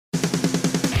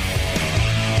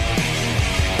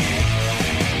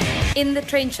In the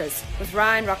Trenches with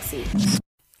Ryan Roxy.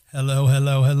 Hello,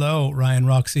 hello, hello. Ryan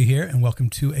Roxy here, and welcome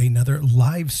to another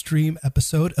live stream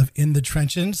episode of In the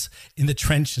Trenches. In the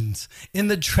Trenches. In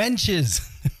the Trenches.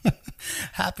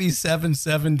 Happy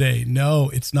 7-7 day.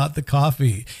 No, it's not the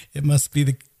coffee. It must be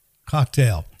the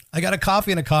cocktail. I got a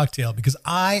coffee and a cocktail because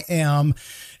I am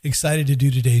excited to do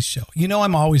today's show. You know,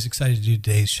 I'm always excited to do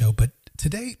today's show, but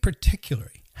today particularly.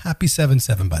 Happy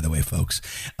 7-7, by the way, folks.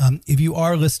 If you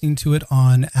are listening to it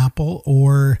on Apple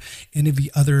or any of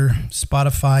the other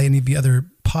Spotify, any of the other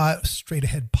straight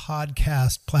ahead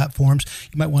podcast platforms,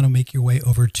 you might want to make your way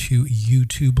over to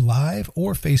YouTube Live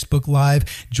or Facebook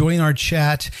Live, join our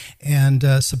chat and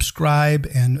subscribe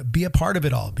and be a part of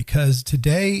it all, because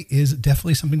today is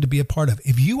definitely something to be a part of.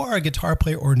 If you are a guitar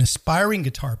player or an aspiring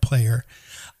guitar player,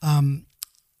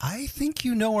 I think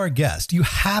you know our guest. You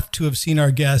have to have seen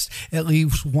our guest at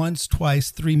least once,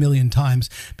 twice, 3 million times,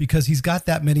 because he's got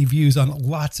that many views on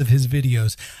lots of his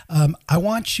videos. I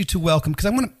want you to welcome, because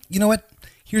I want to, you know what?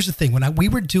 Here's the thing. When we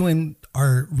were doing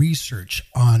our research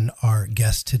on our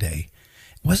guest today,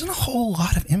 wasn't a whole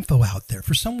lot of info out there.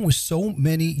 For someone with so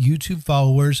many YouTube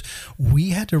followers, we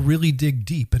had to really dig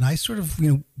deep, and I sort of,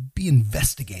 be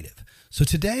investigative. So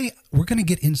today we're going to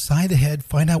get inside the head,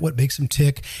 find out what makes him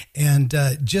tick, and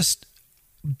just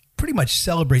pretty much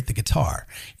celebrate the guitar,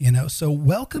 So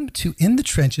welcome to In the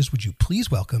Trenches. Would you please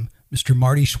welcome Mr.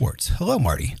 Marty Schwartz? Hello,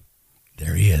 Marty.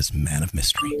 There he is, man of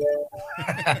mystery.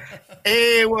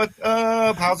 Hey, what's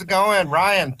up? How's it going?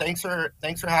 Ryan, thanks for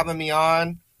having me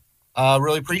on.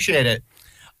 Really appreciate it.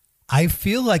 I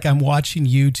feel like I'm watching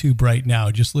YouTube right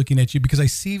now, just looking at you, because I've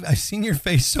seen your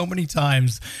face so many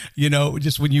times,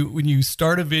 just when you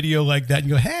start a video like that and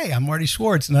you go, hey, I'm Marty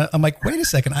Schwartz. And I'm like, wait a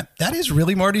second, that is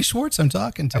really Marty Schwartz I'm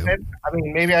talking to. Okay. I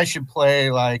mean, maybe I should play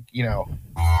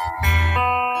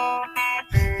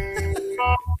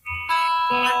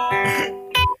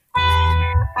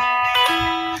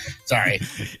Sorry.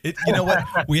 You know what?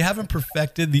 We haven't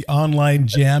perfected the online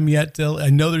jam yet. I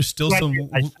know there's still some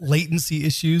latency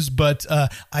issues, but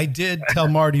I did tell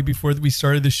Marty before we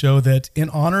started the show that in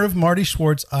honor of Marty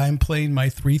Schwartz, I'm playing my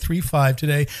 335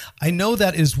 today. I know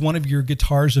that is one of your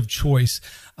guitars of choice.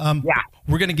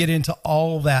 We're going to get into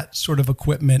all that sort of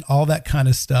equipment, all that kind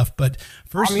of stuff. But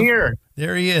first, I'm here.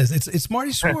 There he is. It's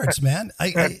Marty Schwartz, man.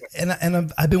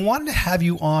 I've been wanting to have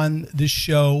you on this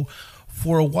show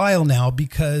for a while now,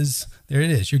 because there it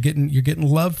is. You're getting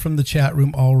love from the chat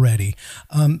room already.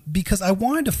 Because I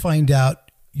wanted to find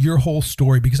out your whole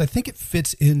story, because I think it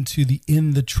fits into the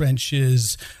In the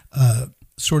Trenches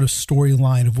sort of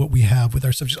storyline of what we have with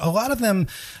our subjects. A lot of them,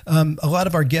 a lot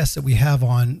of our guests that we have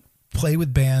on play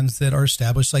with bands that are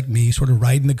established, like me, sort of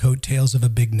riding the coattails of a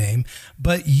big name.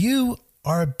 But you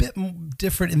are a bit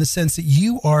different in the sense that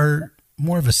you are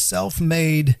more of a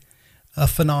self-made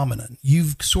phenomenon.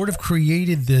 You've sort of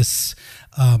created this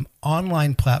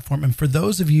online platform. And for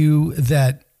those of you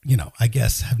that, I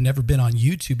guess have never been on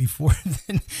YouTube before,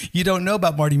 then you don't know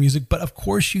about Marty Music, but of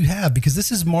course you have, because this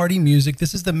is Marty Music.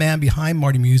 This is the man behind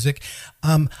Marty Music.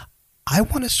 I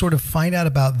want to sort of find out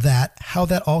about that, how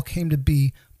that all came to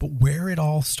be, but where it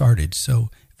all started. So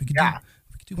if we could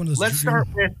do one of those. Let's start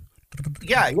with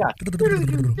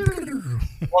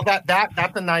Well,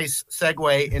 that's a nice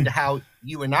segue into how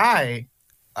you and I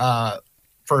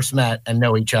first met and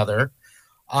know each other.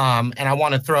 And I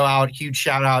want to throw out a huge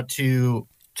shout out to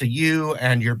you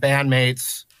and your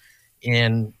bandmates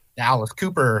in the Alice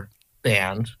Cooper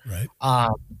band. Right.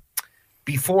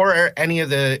 Before any of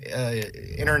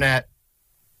the internet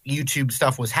YouTube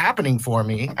stuff was happening for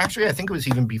me, actually, I think it was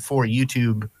even before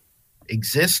YouTube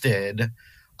existed.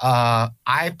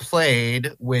 I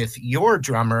played with your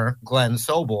drummer, Glenn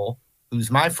Sobel,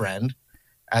 who's my friend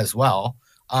as well.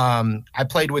 I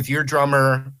played with your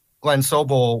drummer, Glenn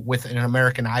Sobel, with an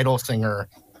American Idol singer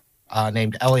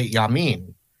named Elliot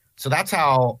Yamin. So that's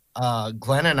how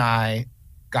Glenn and I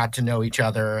got to know each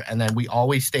other. And then we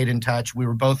always stayed in touch. We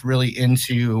were both really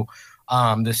into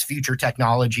this future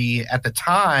technology. At the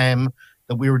time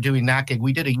that we were doing that gig,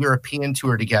 we did a European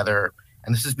tour together.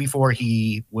 And this is before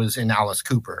he was in Alice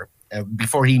Cooper,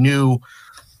 before he knew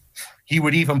he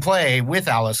would even play with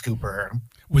Alice Cooper.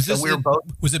 Was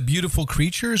it Beautiful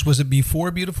Creatures? Was it before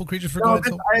Beautiful Creatures?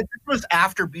 This was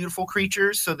after Beautiful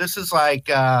Creatures. So this is like,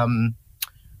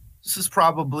 this is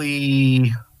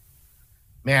probably,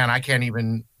 man, I can't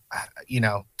even,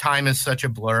 time is such a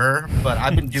blur, but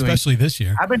I've been doing. Especially this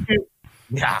year.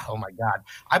 Yeah, oh my God.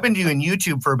 I've been doing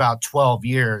YouTube for about 12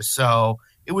 years. So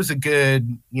it was a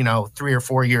good, 3 or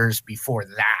 4 years before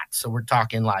that. So we're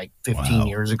talking like 15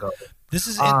 years ago. This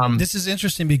is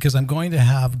interesting because I'm going to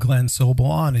have Glenn Sobel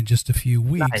on in just a few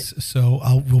weeks, Nice. so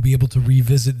we'll be able to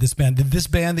revisit this band. Did this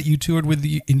band that you toured with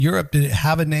in Europe, did it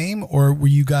have a name, or were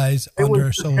you guys It under a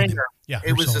was the solo name? singer. Yeah,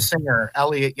 It was the singer,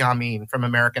 Elliot Yamin from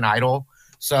American Idol.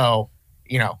 So,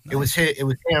 it was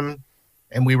him,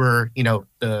 and we were,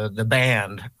 the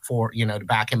band for, to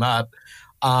back him up.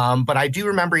 But I do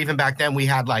remember even back then we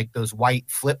had like those white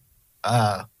flip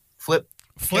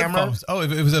cameras. phones. Oh,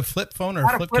 it was a flip phone or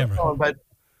Not a flip flip camera? phone, but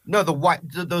no,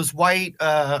 those white,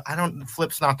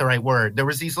 flip's not the right word. There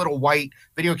was these little white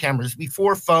video cameras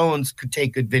before phones could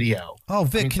take good video. Oh,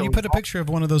 Vic, can so you put a picture of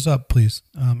one of those up, please?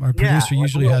 Our producer like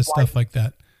usually a little has stuff like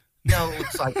that. It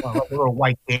looks like a little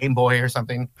white Game Boy or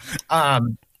something.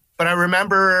 But I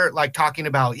remember like talking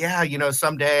about,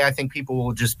 someday I think people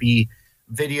will just be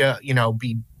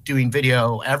be doing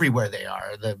video everywhere they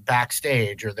are, the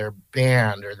backstage or their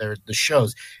band or the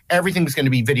shows. Everything's going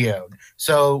to be videoed.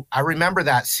 So I remember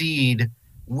that seed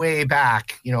way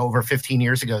back, over 15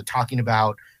 years ago, talking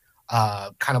about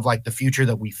kind of like the future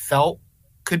that we felt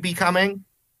could be coming.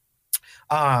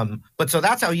 But so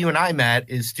that's how you and I met,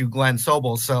 is through Glenn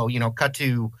Sobel. So, cut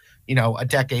to, a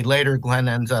decade later, Glenn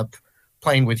ends up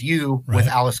playing with you, with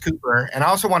Alice Cooper. And I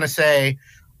also want to say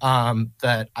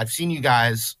that I've seen you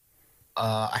guys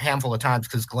a handful of times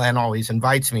because Glenn always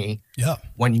invites me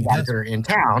when you guys are in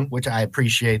town, which I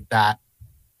appreciate that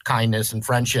kindness and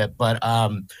friendship. But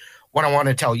what I want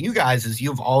to tell you guys is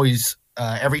you've always,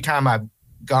 every time I've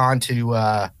gone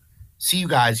to see you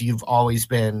guys, you've always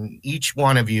been, each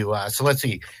one of you. So let's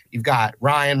see, you've got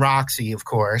Ryan, Roxy, of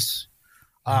course.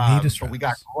 But we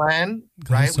got Glenn,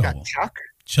 right? Sobel. We got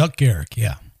Chuck Garrick,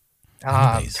 yeah.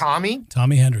 Tommy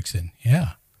Hendrickson,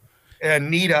 yeah. and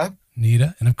Nita,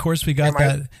 and of course we got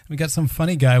we got some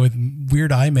funny guy with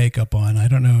weird eye makeup on. I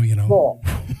don't know, Well,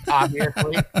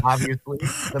 obviously,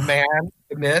 the man,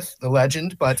 the myth, the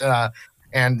legend, but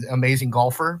and amazing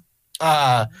golfer.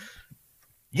 So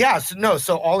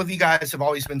all of you guys have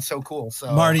always been so cool.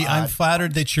 So Marty, I'm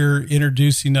flattered that you're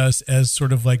introducing us as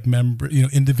sort of like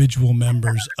individual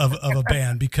members of a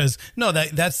band, because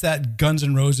that's that Guns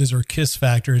N' Roses or Kiss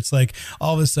factor. It's like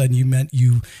all of a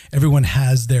sudden everyone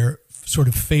has their sort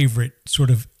of favorite sort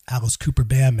of Alice Cooper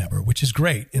band member, which is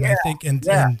great. And I think,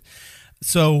 and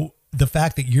so the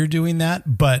fact that you're doing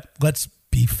that, but let's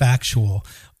be factual.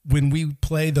 When we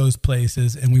play those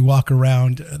places and we walk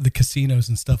around the casinos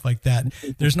and stuff like that,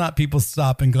 there's not people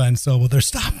stopping Glenn Sobel. They're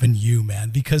stopping you, man,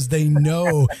 because they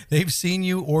know they've seen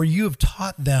you, or you have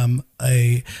taught them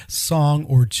a song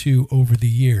or two over the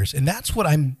years. And that's what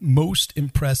I'm most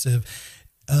impressed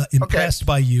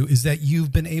by you, is that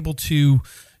you've been able to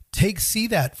see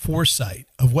that foresight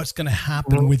of what's going to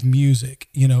happen with music,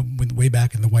 with way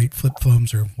back in the white flip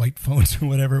phones or white phones or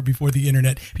whatever, before the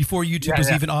internet, before YouTube was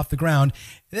even off the ground.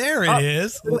 There it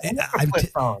is.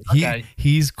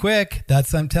 He's quick.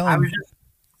 I'm telling you.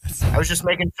 I was just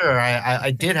making sure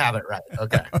I did have it right.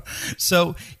 Okay.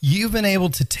 So you've been able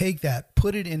to take that,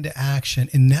 put it into action,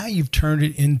 and now you've turned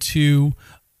it into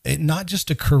not just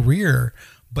a career,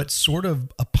 but sort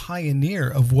of a pioneer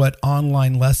of what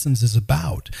online lessons is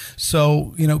about.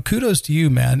 So, kudos to you,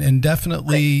 man. And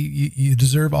definitely you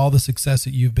deserve all the success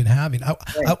that you've been having.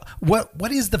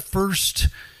 What is the first,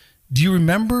 do you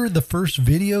remember the first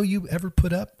video you ever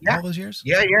put up all those years?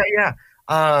 Yeah.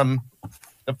 The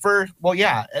first,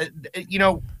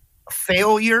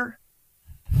 failure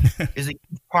is a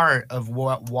huge part of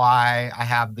why I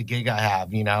have the gig I have,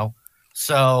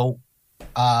 So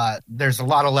there's a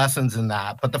lot of lessons in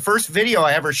that. But the first video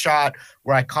I ever shot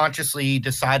where I consciously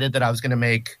decided that I was going to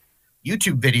make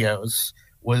YouTube videos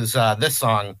was this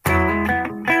song.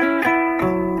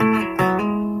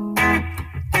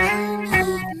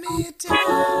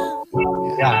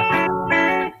 Yeah.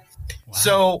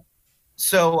 Wow.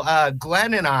 So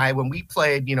Glenn and I, when we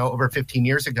played, over 15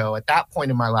 years ago, at that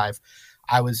point in my life,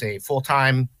 I was a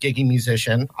full-time gigging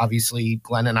musician. Obviously,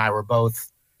 Glenn and I were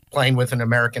both playing with an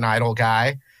American Idol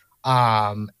guy.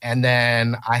 And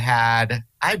then I had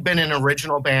been in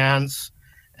original bands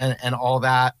and all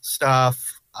that stuff.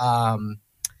 And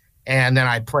then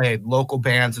I played local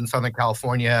bands in Southern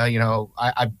California.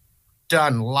 I've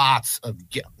done lots of,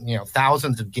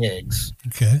 thousands of gigs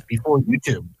before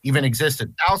YouTube even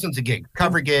existed. Thousands of gigs,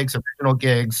 cover gigs, original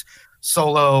gigs,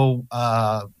 solo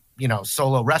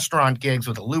restaurant gigs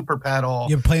with a looper pedal.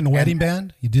 You ever play in the wedding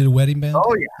band? You did a wedding band?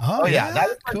 Oh yeah. That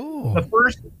was cool.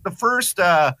 The first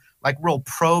like real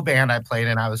pro band I played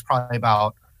in. I was probably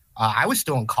about I was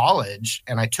still in college,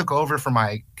 and I took over for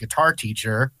my guitar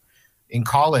teacher in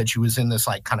college, who was in this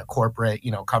like kind of corporate,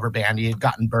 cover band. He had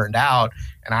gotten burned out,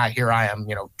 and here I am,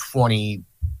 20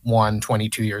 21,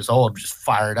 22 years old, just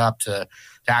fired up to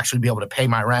actually be able to pay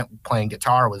my rent playing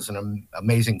guitar was an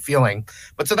amazing feeling.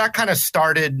 But so that kind of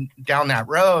started down that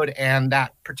road. And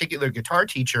that particular guitar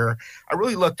teacher, I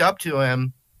really looked up to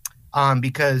him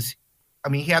because, I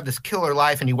mean, he had this killer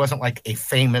life and he wasn't like a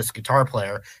famous guitar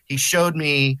player. He showed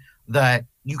me that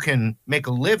you can make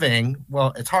a living.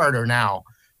 Well, it's harder now,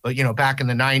 but, you know, back in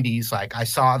the 90s, like I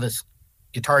saw this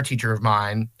guitar teacher of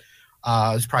mine,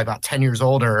 was probably about 10 years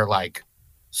older, like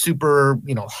super,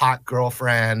 you know, hot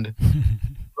girlfriend,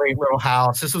 great little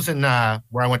house. This was in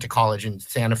where I went to college in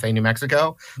Santa Fe, New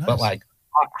Mexico. Nice. But like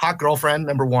hot girlfriend,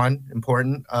 number one,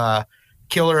 important.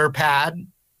 Killer pad,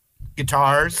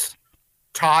 guitars.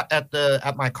 Taught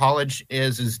at my college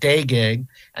is his day gig,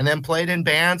 and then played in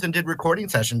bands and did recording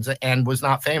sessions and was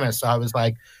not famous. So I was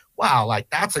like, wow, like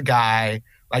that's a guy.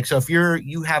 Like, so if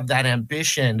you have that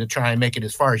ambition to try and make it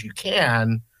as far as you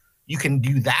can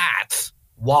do that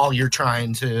while you're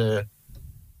trying to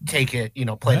take it, you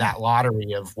know, play that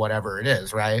lottery of whatever it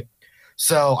is, right?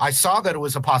 So I saw that it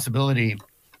was a possibility.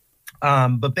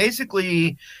 But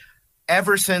basically,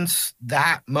 ever since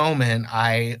that moment,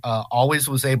 I always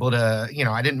was able to, you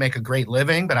know, I didn't make a great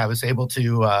living, but I was able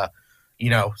to, you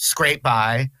know, scrape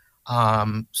by.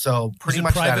 So pretty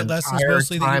much private lessons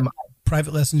mostly time.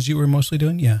 Private lessons you were mostly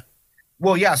doing? Yeah.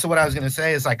 Well, yeah. So what I was going to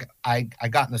say is like, I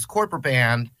got in this corporate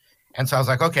band. And so I was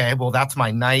like, okay, well, that's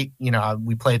my night. You know,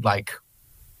 we played like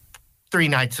 3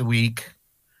 nights a week.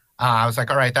 I was like,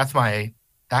 all right,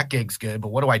 that gig's good. But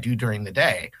what do I do during the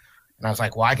day? And I was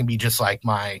like, well, I can be just like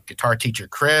my guitar teacher,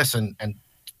 Chris, and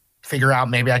figure out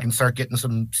maybe I can start getting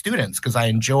some students because I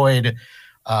enjoyed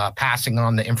passing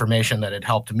on the information that had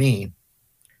helped me.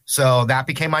 So that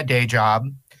became my day job.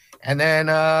 And then,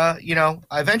 you know,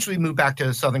 I eventually moved back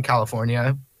to Southern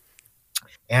California.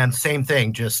 And same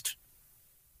thing, just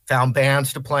found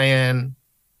bands to play in,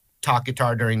 taught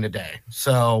guitar during the day.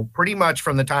 So pretty much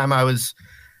from the time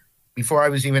before I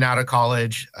was even out of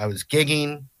college, I was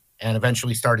gigging and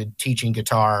eventually started teaching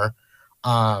guitar.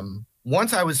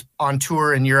 Once I was on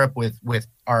tour in Europe with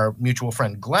our mutual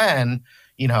friend Glenn,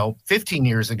 you know, 15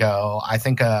 years ago, I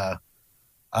think, I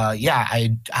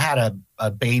had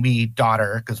a baby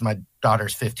daughter because my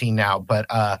daughter's 15 now. But,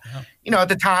 you know, at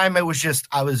the time it was just,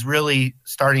 I was really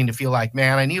starting to feel like,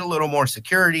 man, I need a little more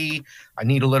security. I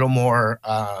need a little more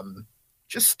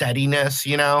just steadiness,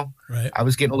 you know. Right. I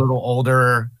was getting a little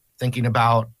older, thinking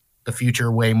about the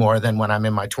future way more than when I'm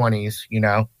in my 20s, you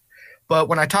know. But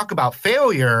when I talk about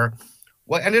failure,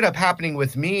 what ended up happening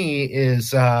with me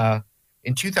is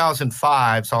in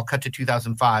 2005, so I'll cut to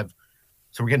 2005.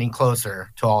 So we're getting closer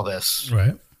to all this.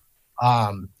 Right.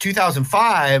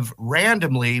 2005,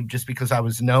 randomly, just because I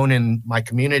was known in my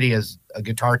community as a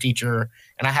guitar teacher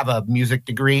and I have a music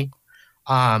degree,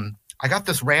 I got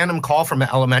this random call from an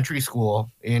elementary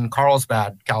school in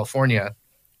Carlsbad, California.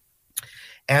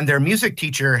 And their music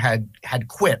teacher had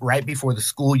quit right before the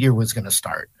school year was going to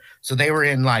start. So they were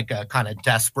in like a kind of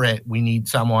desperate, we need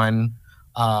someone,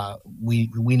 we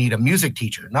need a music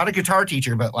teacher, not a guitar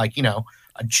teacher, but like, you know,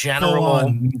 a general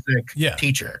music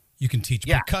teacher. You can teach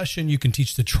percussion, you can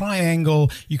teach the triangle,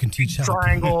 you can teach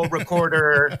triangle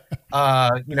recorder,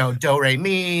 you know, do, re,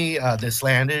 mi, this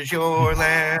land is your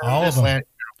land. All of them. Land,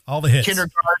 all the hits.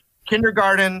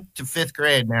 Kindergarten to 5th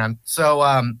grade, man.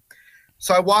 So,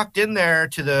 so I walked in there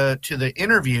to the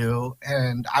interview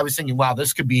and I was thinking, wow,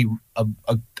 this could be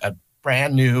a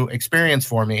brand new experience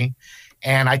for me.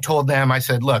 And I told them, I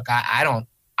said, look, I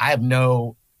have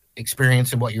no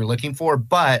experience in what you're looking for,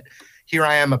 but here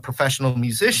I am, a professional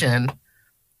musician.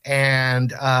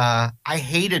 And I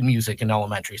hated music in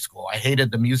elementary school. I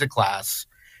hated the music class.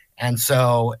 And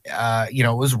so, you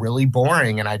know, it was really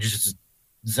boring and I just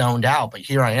zoned out. But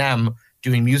here I am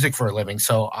doing music for a living.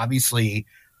 So obviously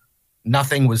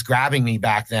nothing was grabbing me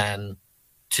back then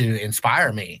to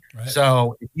inspire me. Right.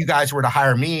 So if you guys were to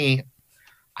hire me,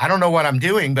 I don't know what I'm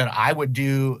doing, but I would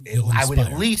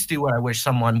at least do what I wish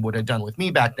someone would have done with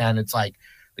me back then. It's like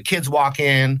the kids walk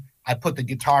in, I put the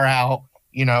guitar out,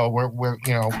 you know, we're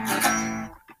you know,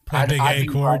 play big A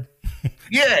chord.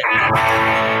 Yeah.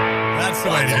 That's the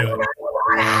way to do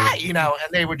it. You know,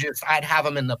 and they would I'd have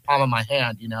them in the palm of my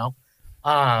hand, you know.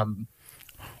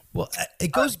 Well,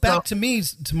 it goes back to me,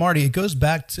 to Marty. It goes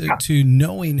back to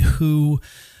knowing who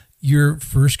your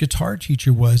first guitar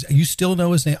teacher was. You still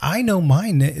know his name. I know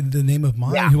mine, the name of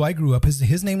mine, who I grew up.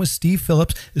 His name was Steve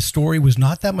Phillips. His story was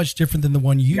not that much different than the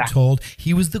one you told.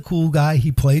 He was the cool guy.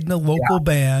 He played in a local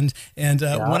band. And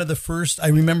one of the first, I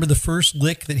remember the first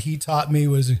lick that he taught me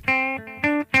was...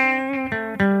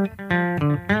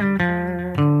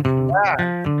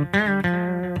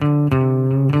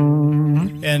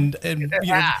 And and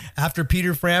after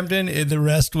Peter Frampton, the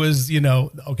rest was,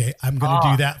 okay, I'm going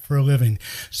to do that for a living.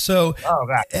 So,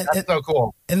 that's so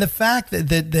cool. And the fact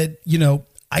that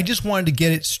I just wanted to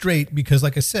get it straight because,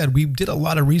 like I said, we did a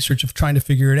lot of research of trying to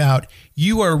figure it out.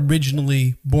 You are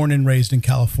originally born and raised in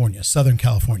California, Southern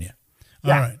California.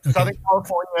 Yeah, all right. Okay. Southern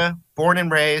California, born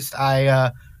and raised.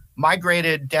 I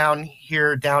migrated down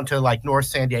to like North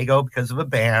San Diego because of a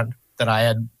band that I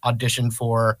had auditioned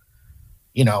for,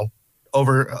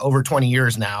 over 20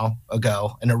 years now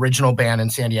ago, an original band in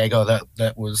San Diego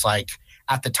that was like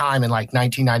at the time in like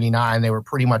 1999, they were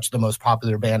pretty much the most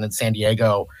popular band in San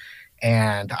Diego.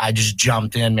 And I just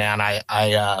jumped in, man. I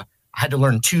had to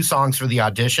learn 2 songs for the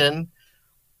audition.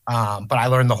 But I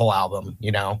learned the whole album,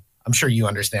 I'm sure you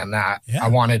understand that. Yeah. I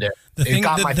wanted it. The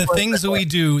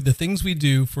things we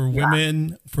do for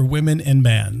women and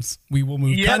bands. We will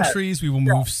move countries. We will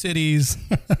move cities.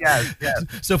 Yes.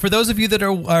 So for those of you that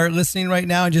are listening right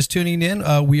now and just tuning in,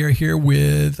 we are here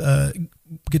with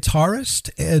guitarist,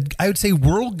 I would say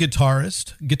world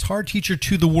guitarist, guitar teacher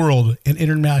to the world, and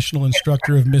international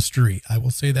instructor of mystery. I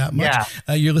will say that much.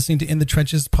 Yeah. You're listening to In the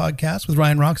Trenches podcast with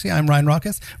Ryan Roxie. I'm Ryan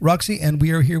Roxie, and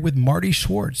we are here with Marty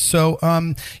Schwartz. So,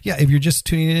 if you're just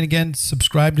tuning in again,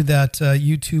 subscribe to that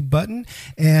YouTube button,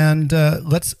 and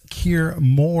let's hear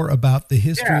more about the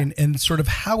history and sort of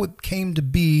how it came to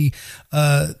be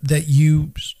that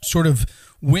you sort of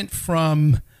went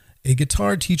from a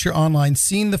guitar teacher online,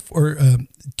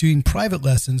 doing private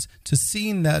lessons, to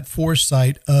seeing that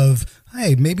foresight of,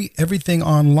 hey, maybe everything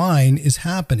online is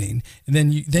happening, and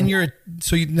then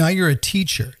now you're a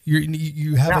teacher.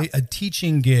 You have a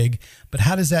teaching gig, but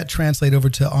how does that translate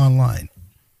over to online?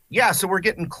 Yeah, so we're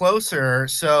getting closer.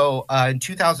 So in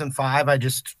 2005, I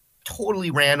just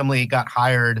totally randomly got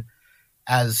hired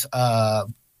as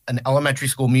an elementary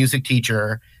school music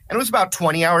teacher, and it was about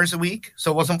 20 hours a week, so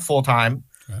it wasn't full time.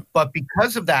 But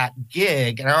because of that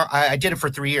gig, and I did it for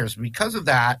 3 years, because of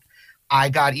that, I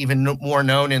got even more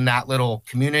known in that little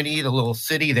community, the little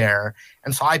city there.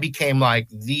 And so I became like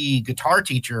the guitar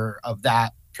teacher of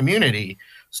that community.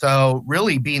 So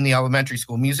really being the elementary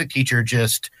school music teacher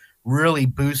just really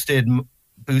boosted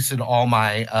all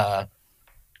my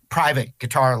private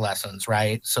guitar lessons,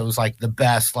 right? So it was like the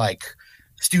best like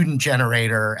student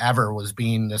generator ever, was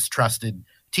being this trusted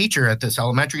teacher at this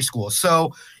elementary school.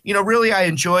 So, really I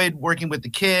enjoyed working with the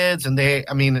kids, and it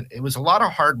was a lot of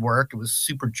hard work. It was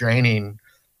super draining.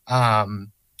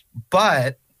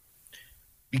 But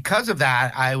because of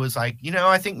that, I was like,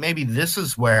 I think maybe this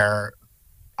is where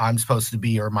I'm supposed to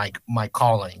be, or my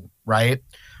calling, right?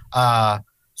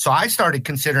 So I started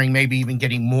considering maybe even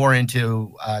getting more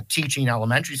into teaching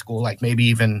elementary school, like maybe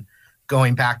even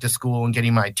going back to school and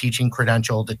getting my teaching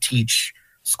credential to teach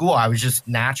school. I was just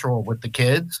natural with the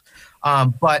kids.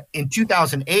 But in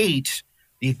 2008,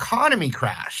 the economy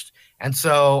crashed. And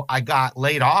so I got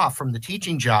laid off from the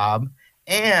teaching job,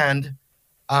 and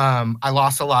I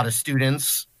lost a lot of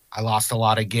students. I lost a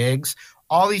lot of gigs.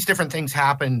 All these different things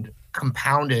happened,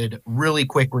 compounded really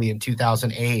quickly in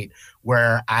 2008,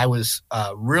 where I was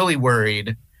really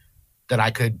worried that I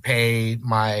could pay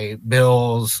my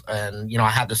bills. And, I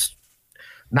had this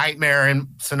nightmare and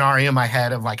scenario in my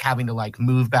head of like having to like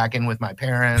move back in with my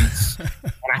parents. And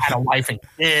I had a wife and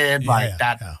kid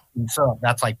So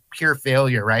that's like pure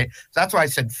failure, right? So that's why I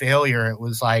said failure. It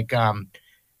was like, and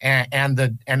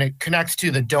it connects to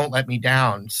the don't let me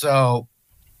down. So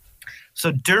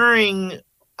during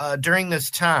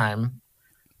this time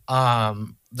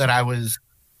that I was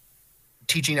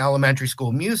teaching elementary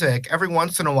school music, every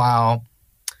once in a while,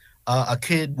 a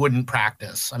kid wouldn't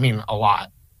practice. I mean, a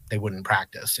lot. They wouldn't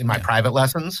practice in my private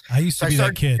lessons. I used to be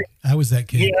that kid. I was that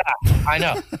kid. Yeah, I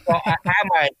know. Well, I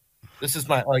have this is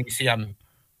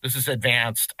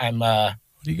advanced. What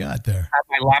do you got there? I have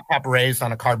my laptop raised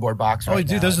on a cardboard box. Oh,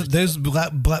 dude, those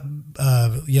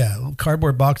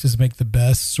cardboard boxes make the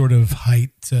best sort of height.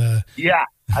 Yeah,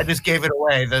 I just gave it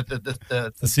away.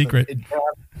 The secret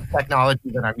technology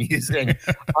that I'm using.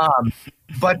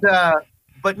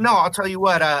 But no, I'll tell you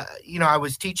what, I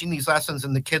was teaching these lessons,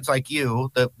 and the kids like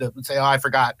you that would say, oh, I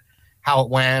forgot how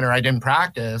it went, or I didn't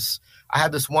practice. I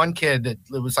had this one kid that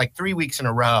it was like 3 weeks in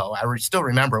a row. I still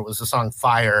remember it was the song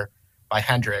Fire by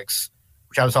Hendrix,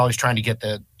 which I was always trying to get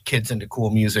the kids into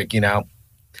cool music, Yeah.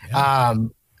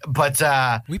 But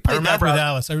we played that with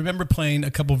Alice. I remember playing a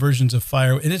couple versions of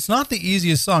Fire, and it's not the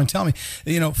easiest song. Tell me,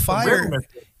 Fire.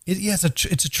 It's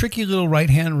a tricky little right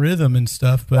hand rhythm and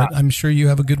stuff, but I'm sure you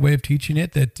have a good way of teaching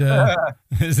it that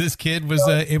this kid was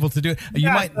able to do it.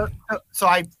 So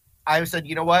I said,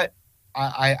 you know what?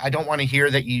 I don't want to hear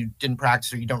that you didn't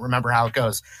practice or you don't remember how it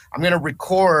goes. I'm going to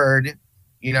record,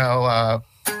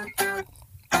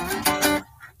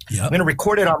 Yep. I'm going to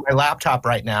record it on my laptop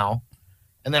right now,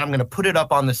 and then I'm going to put it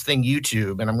up on this thing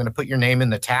YouTube, and I'm going to put your name in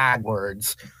the tag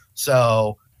words.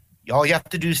 So all you have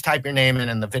to do is type your name in,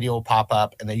 and the video will pop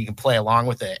up, and then you can play along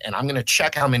with it. And I'm going to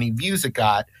check how many views it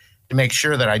got to make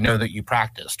sure that I know that you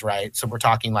practiced, right? So we're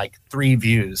talking like 3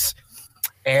 views.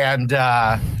 And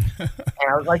I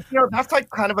was like, that's like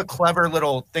kind of a clever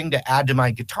little thing to add to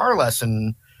my guitar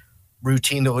lesson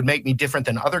routine that would make me different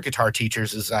than other guitar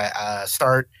teachers, is I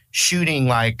start shooting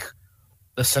like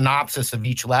the synopsis of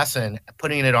each lesson,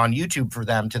 putting it on YouTube for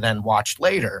them to then watch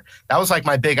later. That was like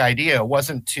my big idea. It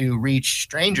wasn't to reach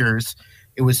strangers.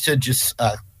 It was to just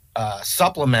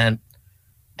supplement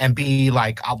and be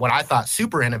like what I thought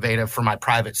super innovative for my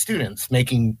private students,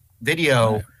 making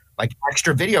video, right, like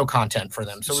extra video content for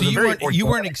them. So you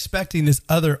weren't expecting this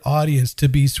other audience to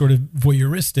be sort of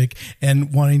voyeuristic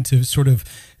and wanting to sort of,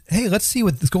 hey, let's see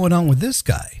what's going on with this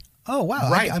guy. Oh, wow.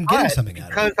 Right. I'm getting something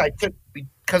out of it.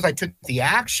 Because I took the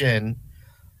action,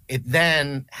 it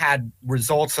then had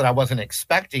results that I wasn't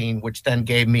expecting, which then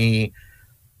gave me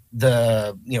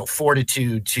the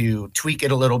fortitude to tweak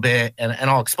it a little bit. And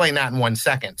I'll explain that in 1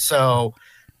 second. So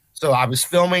I was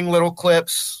filming little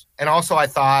clips, and also I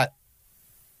thought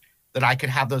that I could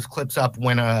have those clips up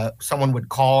when someone would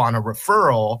call on a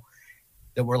referral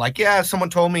that were like, yeah, someone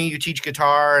told me you teach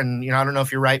guitar, and I don't know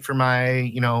if you're right for my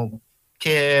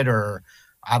kid, or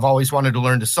I've always wanted to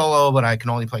learn to solo, but I can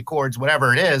only play chords,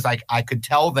 whatever it is. I could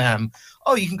tell them,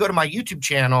 oh, you can go to my YouTube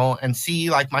channel and see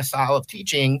like my style of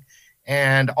teaching.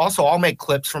 And also I'll make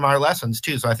clips from our lessons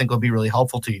too. So I think it'll be really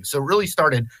helpful to you. So it really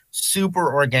started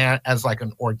super organic as like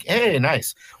an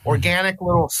organic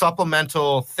little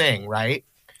supplemental thing. Right.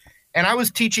 And I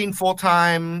was teaching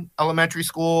full-time elementary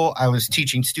school. I was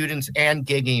teaching students and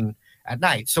gigging at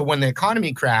night. So when the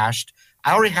economy crashed,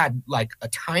 I already had like a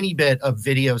tiny bit of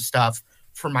video stuff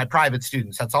for my private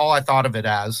students. That's all I thought of it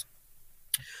as.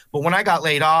 But when I got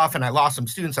laid off and I lost some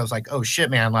students, I was like, oh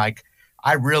shit, man, like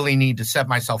I really need to set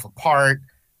myself apart.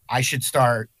 I should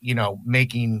start,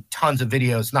 making tons of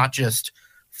videos, not just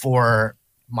for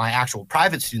my actual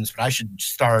private students, but I should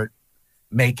start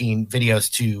making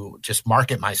videos to just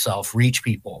market myself, reach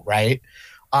people. Right.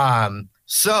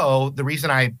 So the reason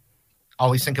I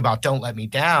always think about Don't Let Me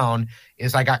Down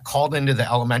is I got called into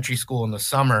the elementary school in the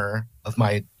summer of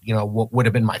my, what would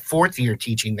have been my 4th year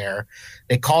teaching there.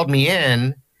 They called me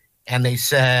in and they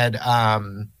said, they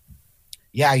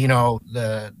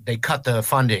cut the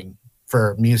funding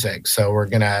for music, so we're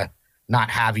going to not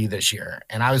have you this year.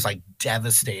 And I was like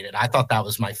devastated. I thought that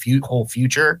was my whole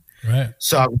future. Right.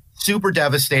 So I was super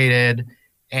devastated,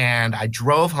 and I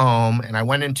drove home and I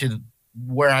went into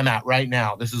where I'm at right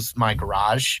now. This is my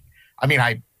garage. I mean,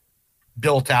 I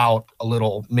built out a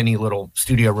little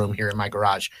studio room here in my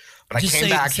garage, but Just I came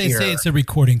back here. Say it's a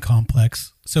recording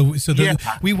complex.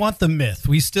 We want the myth.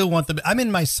 We still want the. I'm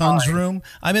in my son's room.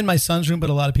 But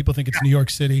a lot of people think it's New York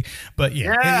City. But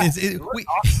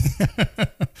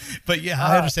but yeah,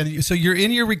 I understand you. So you're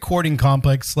in your recording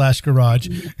complex / garage.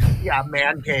 Yeah,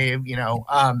 man cave.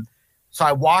 So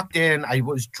I walked in. I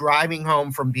was driving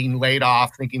home from being laid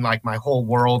off, thinking like my whole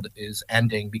world is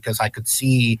ending because I could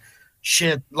see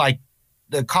shit like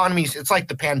the economy's. It's like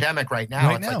the pandemic right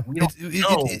now. Like we don't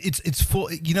know. It's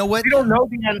full. You know what? We don't know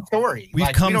the end story.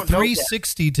 We've come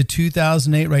 360 to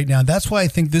 2008 right now. That's why I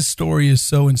think this story is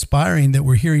so inspiring that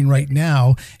we're hearing right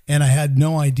now. And I had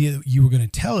no idea that you were going to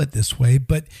tell it this way.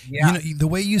 But the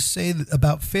way you say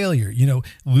about failure,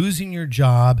 losing your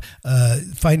job,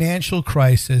 financial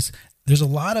crisis. There's a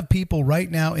lot of people right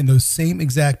now in those same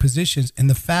exact positions. And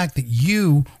the fact that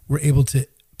you were able to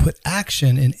put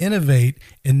action and innovate,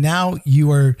 and now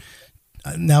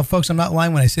folks, I'm not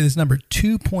lying when I say this number,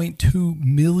 2.2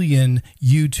 million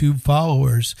YouTube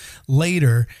followers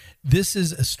later. This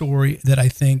is a story that I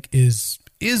think is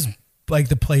like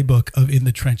the playbook of In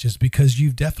the Trenches, because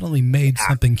you've definitely made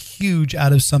something huge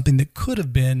out of something that could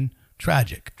have been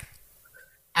tragic.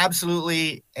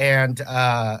 Absolutely. And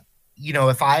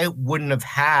if I wouldn't have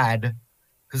had,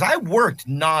 because I worked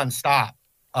nonstop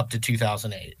up to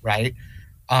 2008, right?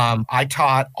 I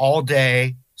taught all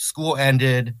day, school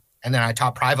ended, and then I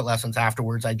taught private lessons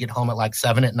afterwards. I'd get home at like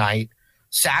 7 at night.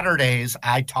 Saturdays,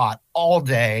 I taught all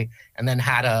day and then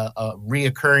had a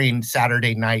reoccurring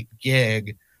Saturday night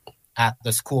gig at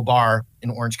this cool bar in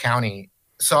Orange County.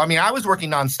 So, I mean, I was working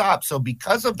nonstop. So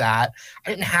because of that, I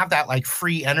didn't have that like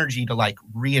free energy to like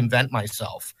reinvent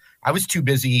myself. I was too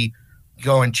busy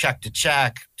going check to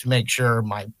check to make sure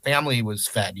my family was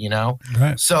fed,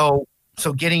 Right. So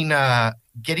getting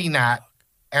that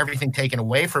everything taken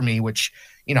away from me, which,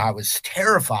 I was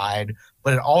terrified,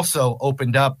 but it also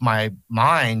opened up my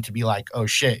mind to be like, oh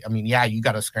shit. I mean, yeah, you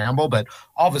got to scramble, but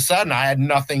all of a sudden I had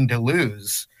nothing to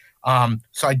lose.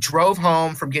 So I drove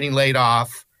home from getting laid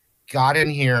off, got in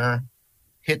here,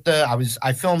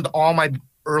 I filmed all my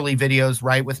early videos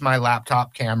right with my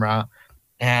laptop camera.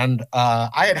 And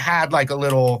I had like a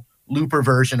little looper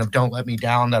version of Don't Let Me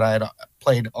Down that I had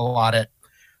played a lot at,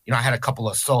 I had a couple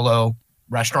of solo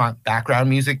restaurant background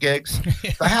music gigs. So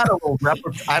I had a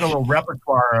little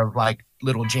repertoire of like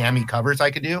little jammy covers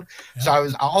I could do. Yeah. So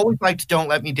I always liked Don't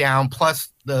Let Me Down, plus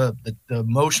the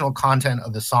emotional content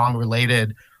of the song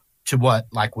related to what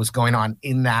like was going on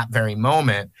in that very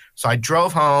moment. So I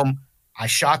drove home, I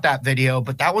shot that video,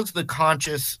 but that was the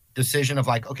conscious decision of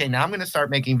like, okay, now I'm going to start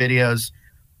making videos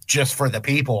just for the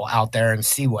people out there and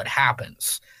see what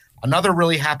happens. Another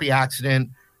really happy accident.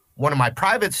 One of my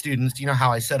private students, you know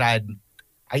how I said I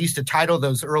used to title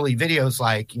those early videos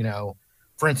like,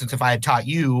 for instance, if I had taught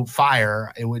you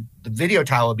fire, the video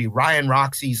title would be Ryan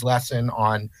Roxy's lesson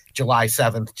on July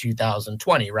 7th,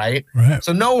 2020, right?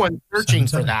 So no one's searching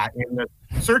for that in the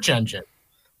search engine.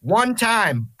 One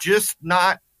time,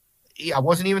 I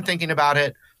wasn't even thinking about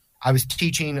it. I was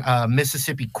teaching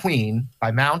Mississippi Queen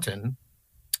by Mountain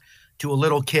to a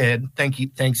little kid,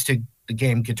 thanks to the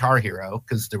game Guitar Hero,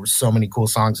 because there were so many cool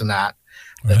songs in that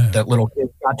little kid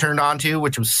got turned on to,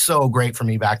 which was so great for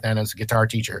me back then as a guitar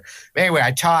teacher. But anyway,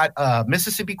 I taught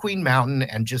Mississippi Queen Mountain,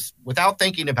 and just without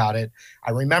thinking about it,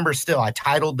 I remember still I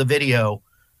titled the video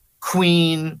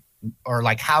Queen, or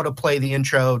like how to play the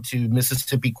intro to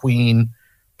Mississippi Queen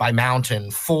by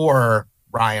Mountain for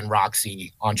Ryan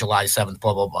Roxy on July 7th,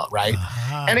 blah, blah, blah, right?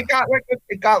 Uh-huh. And it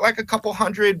got like a couple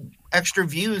hundred extra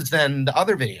views than the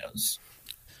other videos.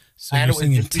 So you're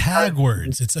singing tag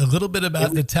words. It's a little bit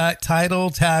about the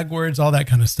title, tag words, all that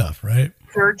kind of stuff, right?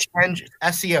 Search engine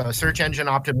SEO, search engine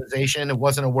optimization. It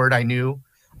wasn't a word I knew,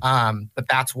 but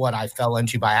that's what I fell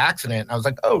into by accident. I was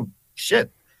like, oh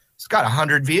shit, it's got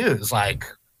 100 views. Like,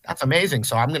 that's amazing.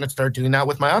 So I'm going to start doing that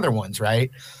with my other ones, right?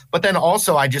 But then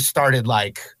also I just started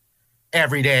like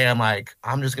every day. I'm like,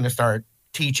 I'm just going to start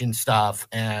teaching stuff,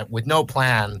 and with no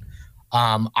plan.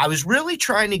 I was really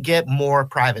trying to get more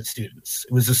private students.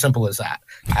 It was as simple as that,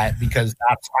 because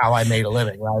that's how I made a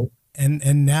living, right?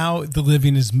 And now the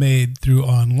living is made through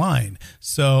online.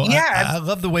 So yeah, I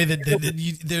love the way that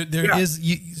there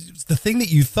is the thing that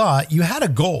you thought you had a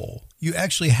goal. You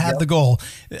actually had the goal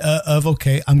of,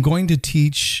 okay, I'm going to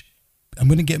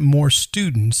get more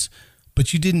students,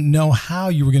 but you didn't know how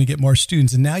you were going to get more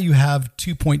students. And now you have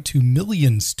 2.2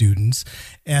 million students.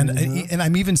 And and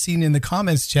I'm even seeing in the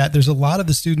comments chat, there's a lot of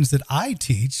the students that I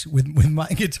teach with my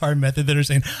guitar method that are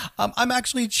saying, I'm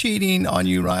actually cheating on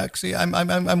you, Roxy.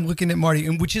 I'm looking at Marty,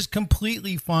 and which is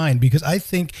completely fine, because I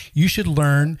think you should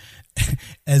learn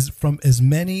from as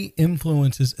many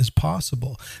influences as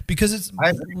possible, because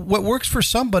what works for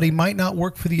somebody might not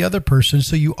work for the other person.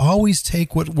 So you always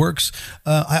take what works.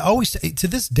 I always, to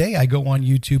this day, I go on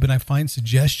YouTube and I find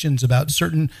suggestions about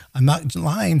certain, I'm not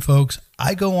lying, folks,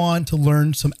 I go on to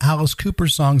learn some Alice Cooper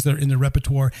songs that are in the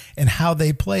repertoire and how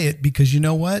they play it, because you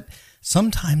know what?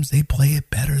 Sometimes they play it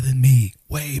better than me,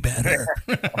 way better.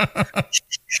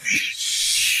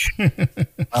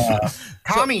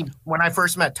 Tommy, when I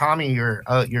first met Tommy, your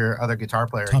other guitar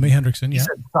player, Tommy Hendrickson, he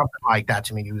said something like that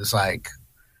to me. He was like,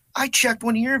 I checked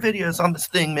one of your videos on this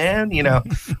thing, man,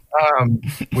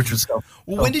 which was so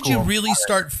when did you really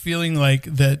start feeling like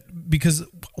that? Because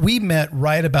we met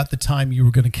right about the time you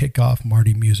were going to kick off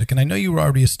Marty Music, and I know you were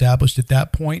already established at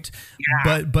that point,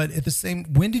 but at the same,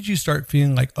 when did you start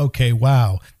feeling like, okay,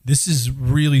 wow, this is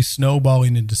really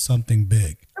snowballing into something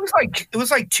big? It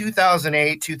was like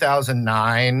 2008,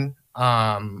 2009.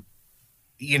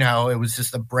 It was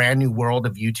just a brand new world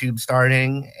of YouTube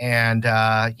starting. And,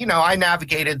 I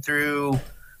navigated through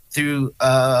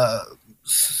lots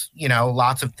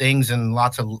of things and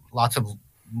a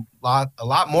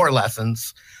lot more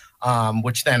lessons,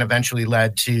 which then eventually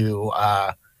led to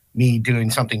me doing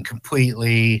something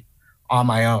completely on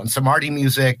my own. So Marty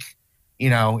Music,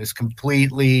 is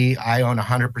completely, I own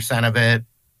 100% of it.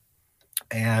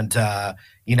 And,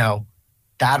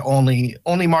 that only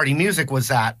Marty Music was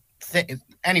that thing.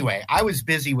 Anyway, I was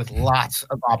busy with lots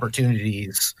of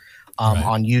opportunities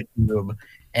on YouTube,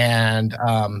 and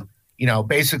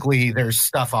basically there's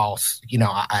stuff I'll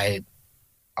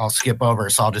skip over,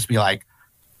 so I'll just be like,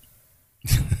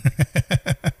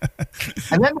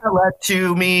 And then that led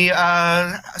to me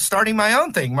starting my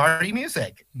own thing, Marty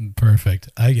Music. Perfect.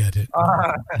 I get it.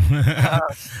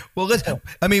 Well,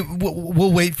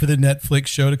 we'll wait for the Netflix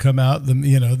show to come out,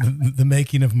 the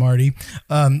making of Marty.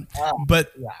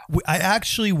 But I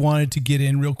actually wanted to get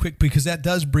in real quick because that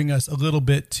does bring us a little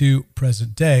bit to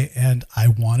present day. And I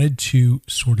wanted to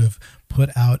sort of put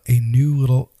out a new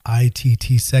little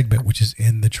ITT segment, which is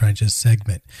In the Trenches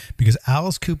segment, because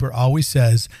Alice Cooper always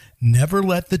says, never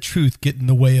let the truth get in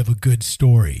the way of a good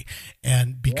story.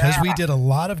 And because we did a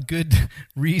lot of good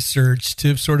research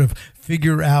to sort of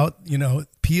figure out,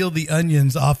 peel the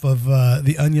onions off of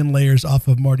the onion layers off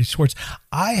of Marty Schwartz,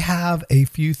 I have a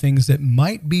few things that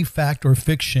might be fact or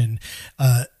fiction,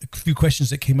 a few questions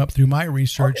that came up through my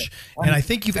research. Okay. And I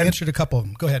think you've answered a couple of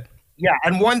them. Go ahead. Yeah.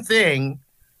 And one thing,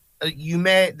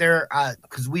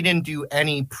 because we didn't do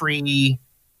any pre-interview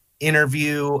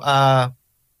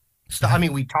stuff. I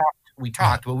mean, we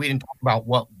talked, but we didn't talk about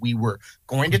what we were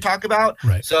going to talk about.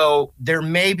 Right. So there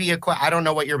may be I don't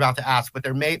know what you're about to ask, but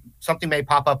something may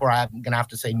pop up where I'm going to have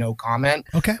to say no comment.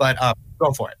 Okay. But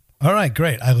go for it. All right,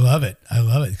 great. I love it.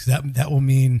 Because that will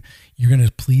mean you're going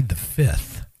to plead the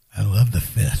fifth. I love the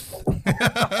fifth.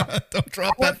 Don't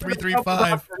drop that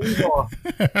 335.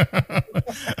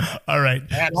 All right.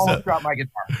 And almost drop my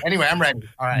guitar. Anyway, I'm ready.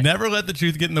 All right. Never let the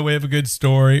truth get in the way of a good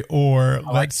story. Or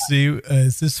let's see,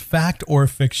 is this fact or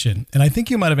fiction? And I think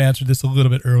you might have answered this a little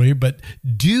bit earlier, but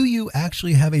do you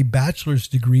actually have a bachelor's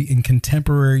degree in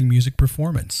contemporary music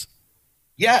performance?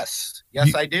 Yes,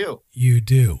 I do. You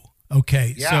do.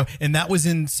 Okay. Yeah. So, and that was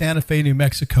in Santa Fe, New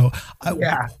Mexico.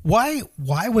 Why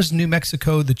was New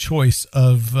Mexico the choice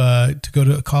of to go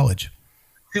to college?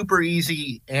 Super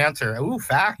easy answer. Ooh,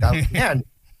 fact. Man,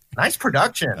 nice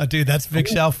production. Oh, dude, that's Vic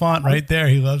Chalfant right there.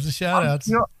 He loves the shout outs.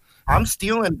 I'm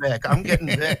stealing Vic. I'm getting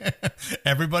Vic.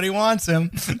 Everybody wants him.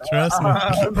 Trust me.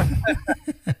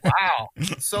 Wow.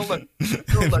 So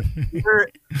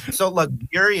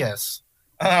luxurious.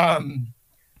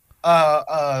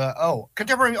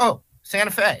 Contemporary. Santa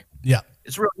Fe. Yeah.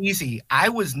 It's real easy. I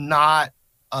was not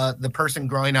the person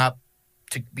growing up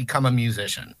to become a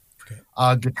musician. Okay.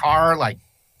 Guitar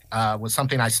was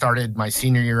something I started my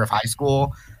senior year of high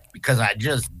school because I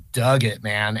just dug it,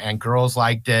 man. And girls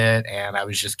liked it. And I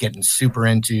was just getting super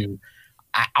into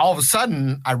all of a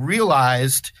sudden I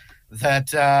realized that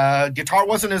guitar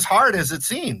wasn't as hard as it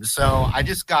seemed. So I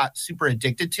just got super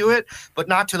addicted to it, but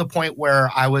not to the point where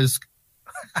I'm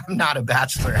not a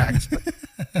bachelor, actually.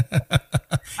 I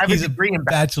have a degree in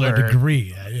bachelor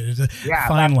degree. It's a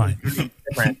fine line.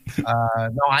 Different.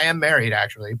 No, I am married,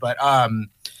 actually. But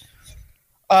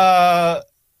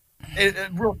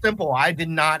real simple. I did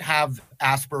not have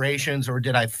aspirations, or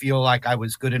did I feel like I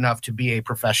was good enough to be a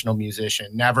professional musician.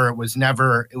 Never. It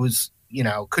was,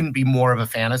 couldn't be more of a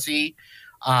fantasy.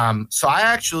 So I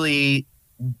actually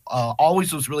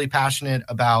always was really passionate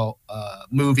about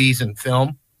movies and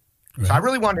film. Right. So I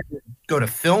really wanted to go to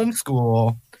film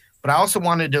school, but I also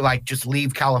wanted to just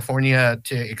leave California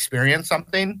to experience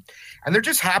something. And there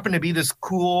just happened to be this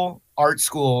cool art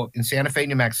school in Santa Fe,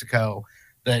 New Mexico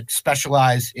that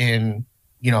specialized in,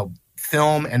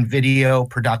 film and video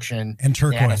production. And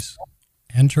turquoise.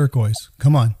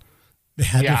 Come on. They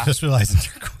had to specialize in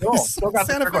turquoise. No, still got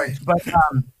Santa turquoise.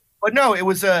 But no, it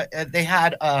was they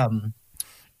had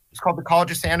it's called the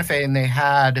College of Santa Fe, and they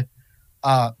had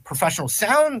professional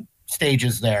sound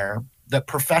stages there that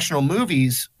professional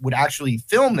movies would actually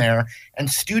film there, and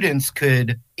students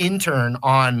could intern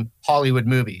on Hollywood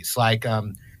movies like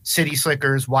City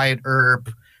Slickers, Wyatt Earp,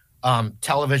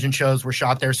 television shows were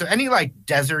shot there. So any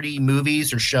deserty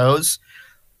movies or shows,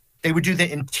 they would do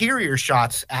the interior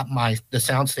shots at the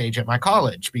soundstage at my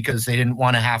college because they didn't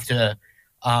want to have to,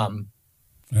 they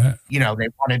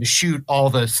wanted to shoot all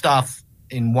the stuff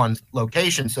in one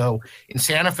location. So in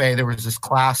Santa Fe, there was this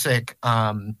classic,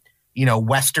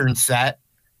 Western set.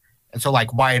 And so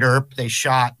Wyatt Earp, they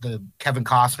shot the Kevin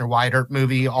Costner Wyatt Earp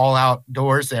movie all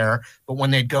outdoors there. But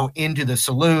when they'd go into the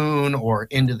saloon or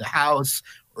into the house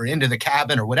or into the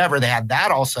cabin or whatever, they had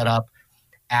that all set up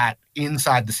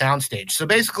inside the soundstage. So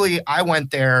basically I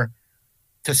went there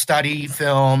to study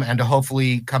film and to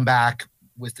hopefully come back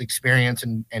with experience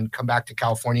and come back to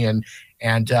California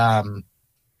and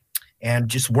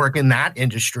just work in that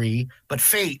industry. But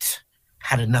fate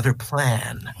had another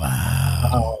plan.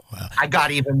 Wow. I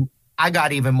got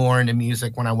even more into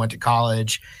music when I went to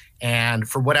college. And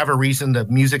for whatever reason, the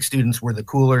music students were the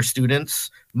cooler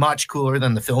students, much cooler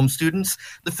than the film students.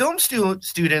 The film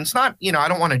students, not, I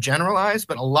don't want to generalize,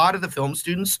 but a lot of the film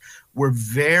students were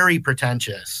very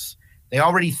pretentious. They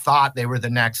already thought they were the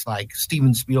next like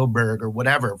Steven Spielberg or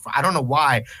whatever. I don't know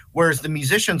why. Whereas the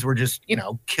musicians were just,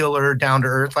 killer, down to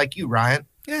earth like you, Ryan.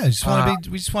 Yeah, we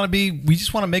just want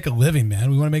to make a living,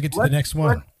 man. We want to make it to the next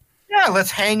one.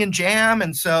 Let's hang and jam.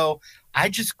 And so I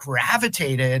just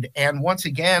gravitated. And once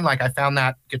again, like I found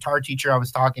that guitar teacher I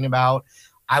was talking about.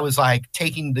 I was like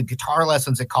taking the guitar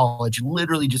lessons at college,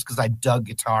 literally just because I dug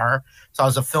guitar. So I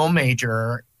was a film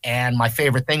major, and my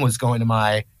favorite thing was going to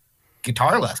my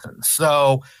guitar lessons.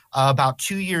 So about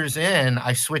 2 years in,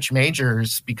 I switched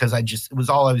majors because it was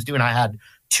all I was doing. I had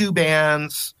 2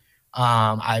 bands.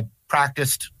 I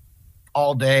practiced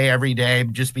all day, every day,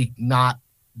 not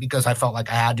because I felt like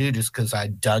I had to, just because I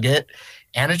dug it.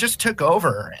 And it just took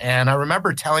over. And I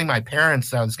remember telling my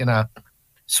parents that I was going to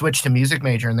switch to music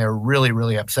major, and they were really,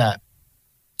 really upset.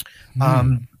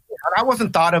 I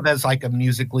wasn't thought of as like a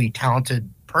musically talented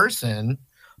person,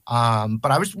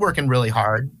 but I was working really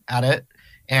hard at it.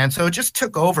 And so it just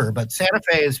took over. But Santa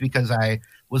Fe is because I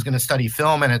was going to study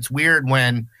film. And it's weird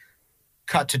when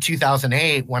cut to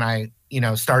 2008, when I,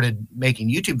 started making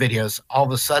YouTube videos, all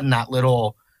of a sudden that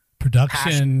little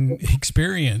production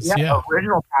experience.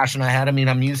 Original passion I had. I mean,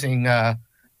 I'm using, a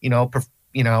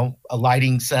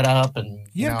lighting setup, and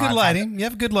you have good lighting. You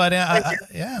have good lighting.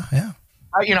 Yeah.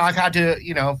 I've had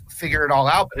to, figure it all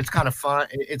out, but it's kind of fun.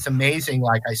 It's amazing.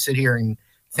 Like I sit here and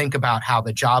think about how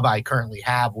the job I currently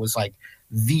have was like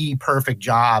the perfect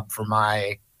job for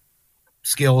my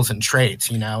skills and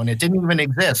traits, and it didn't even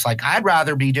exist. Like I'd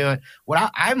rather be doing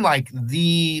I'm like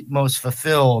the most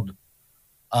fulfilled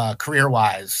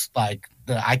career-wise. Like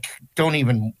I'm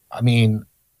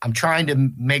trying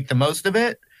to make the most of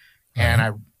it.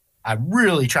 And I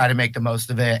really try to make the most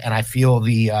of it. And I feel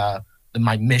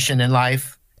my mission in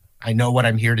life. I know what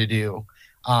I'm here to do.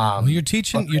 You're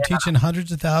teaching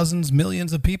hundreds of thousands,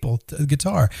 millions of people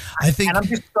guitar. And I'm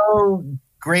just so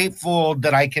grateful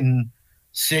that I can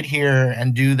sit here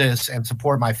and do this and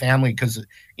support my family, because,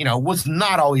 it was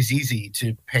not always easy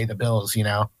to pay the bills,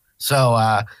 So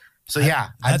yeah.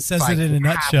 That says it in a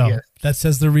nutshell. That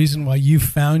says the reason why you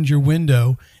found your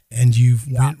window and you've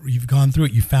gone through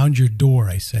it. You found your door.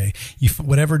 I say,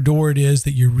 whatever door it is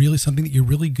that something that you're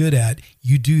really good at,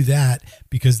 you do that,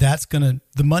 because the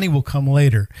money will come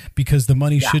later, because the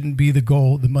money shouldn't be the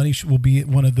goal. The money will be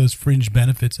one of those fringe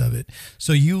benefits of it.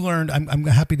 So you learned, I'm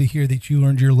happy to hear that you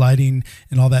learned your lighting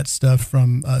and all that stuff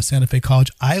from Santa Fe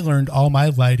College. I learned all my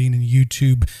lighting and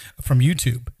from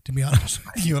YouTube, to be honest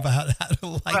with you, about how to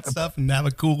light stuff and have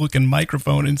a cool looking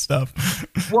microphone and stuff.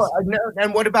 Well,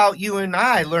 and what about you and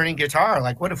I learning guitar?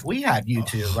 Like, what if we had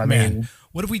YouTube? I mean,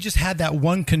 what if we just had that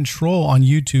one control on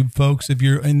YouTube, folks? If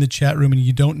you're in the chat room and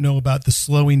you don't know about the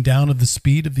slowing down of the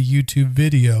speed of the YouTube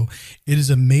video, it is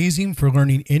amazing for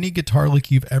learning any guitar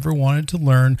lick you've ever wanted to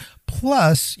learn.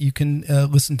 Plus, you can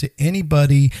listen to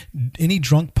anybody, any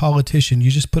drunk politician.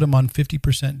 You just put them on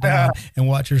 50% down and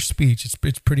watch their speech. It's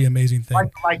pretty amazing thing.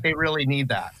 Like they really need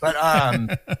that. But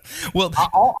well,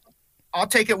 I'll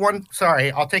take it one.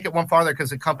 Sorry, I'll take it one farther,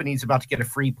 because the company's about to get a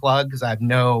free plug, because I have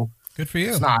no. Good for you.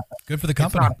 It's not good for the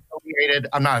company. It's not affiliated.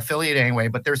 I'm not affiliated anyway,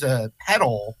 but there's a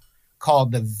pedal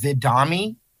called the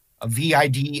Vidami,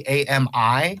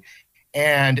 Vidami,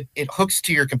 and it hooks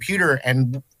to your computer,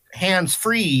 and hands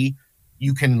free,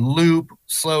 you can loop,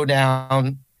 slow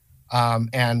down,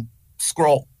 and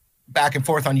scroll back and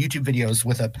forth on YouTube videos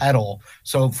with a pedal.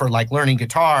 So for like learning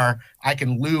guitar, I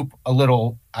can loop a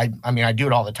little. I do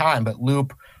it all the time, but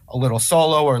loop a little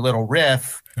solo or a little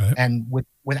riff, and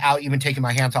without even taking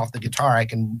my hands off the guitar, I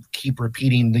can keep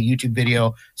repeating the YouTube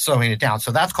video, slowing it down.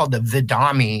 So that's called the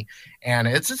Vidami, and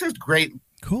it's just a great,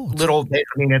 cool little. I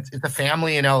mean, it's a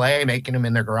family in LA making them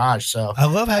in their garage. So I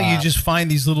love how you just find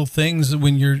these little things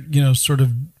when you're sort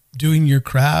of doing your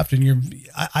craft, and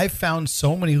I found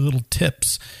so many little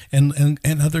tips and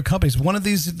other companies. One of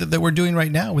these that we're doing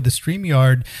right now with the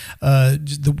StreamYard,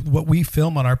 what we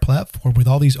film on our platform with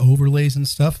all these overlays and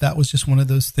stuff, that was just one of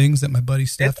those things that my buddy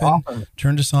Stefan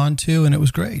turned us on to, and it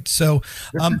was great. So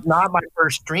this is not my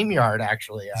first StreamYard,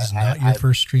 actually. This is not your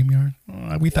first StreamYard?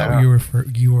 We thought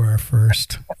you were our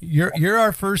first. You're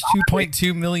our first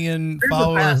 2.2 million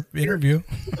follower interview.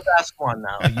 You're the best one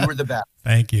now. You were the best.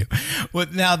 Thank you. Well,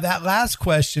 now that last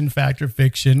question, fact or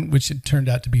fiction, which it turned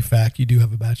out to be fact, you do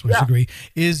have a bachelor's degree,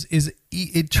 is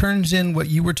it turns in what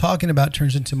you were talking about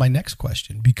turns into my next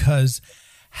question, because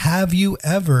have you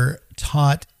ever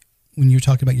taught, when you're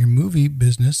talking about your movie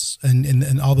business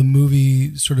and all the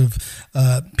movie sort of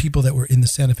people that were in the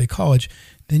Santa Fe College,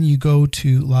 then you go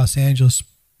to Los Angeles,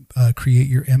 create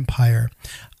your empire.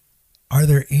 Are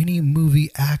there any movie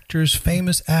actors,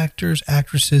 famous actors,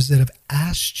 actresses that have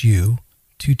asked you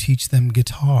to teach them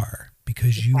guitar?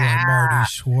 because you are Marty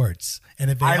Schwartz. And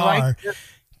if they are,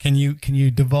 can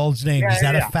you divulge names? Is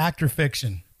that a fact or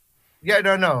fiction? Yeah,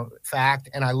 no, fact.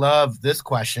 And I love this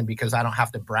question because I don't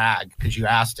have to brag because you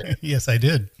asked it. Yes, I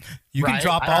did. You can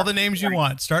drop all the names you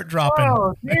want. Start dropping.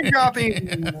 Oh, name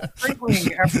dropping,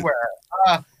 sprinkling everywhere.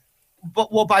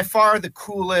 But by far the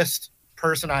coolest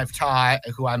person I've taught,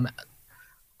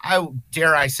 I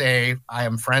dare say I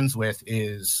am friends with,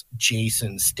 is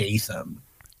Jason Statham.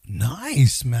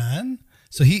 Nice, man.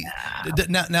 So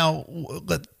now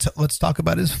let's talk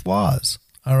about his flaws.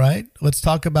 All right, let's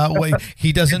talk about what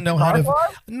he doesn't know how to.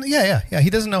 Yeah.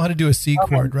 He doesn't know how to do a C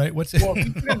chord, right? What's it? Well, if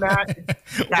you can imagine,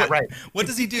 right. What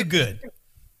does he do good?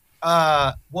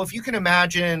 Well, if you can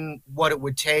imagine what it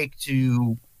would take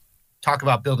to talk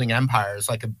about building empires,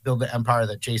 like build the empire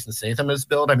that Jason Statham has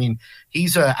built. I mean,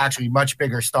 he's actually much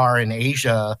bigger star in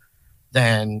Asia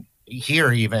than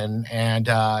here even, and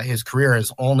his career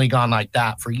has only gone like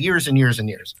that for years and years and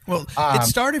years. Well, it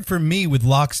started for me with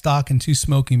Lock, Stock, and Two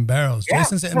Smoking Barrels. Yeah,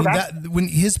 When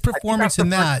his performance in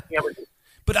that.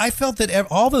 But I felt that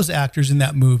all those actors in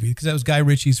that movie, because that was Guy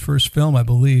Ritchie's first film, I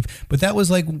believe. But that was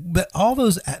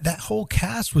that whole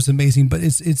cast was amazing. But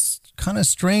it's kind of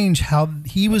strange how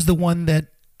he was the one that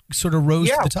sort of rose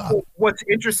to the top. What's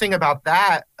interesting about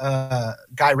that,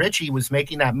 Guy Ritchie was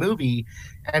making that movie,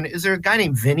 and is there a guy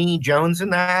named Vinnie Jones in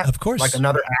that? Of course, like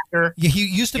another actor. Yeah, he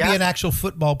used to be an actual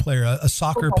football player, a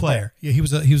soccer player. Yeah, he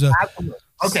was a. Absolutely.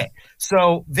 Okay,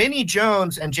 so Vinnie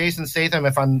Jones and Jason Statham.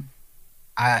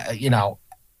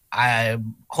 I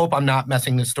hope I'm not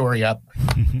messing this story up.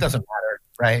 It doesn't matter,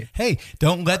 right? Hey,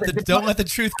 don't let the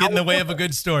truth get in the way of a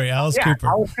good story. Alice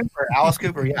Cooper. Alice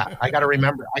Cooper. Yeah, I got to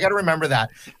remember that.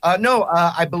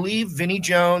 I believe Vinnie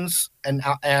Jones and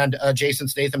Jason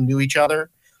Statham knew each other.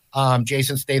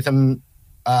 Jason Statham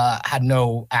had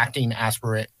no acting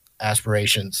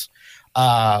aspirations.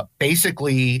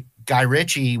 Basically, Guy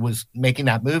Ritchie was making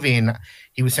that movie, and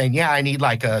he was saying, "Yeah, I need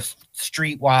like a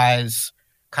streetwise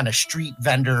kind of street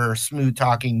vendor, smooth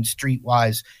talking,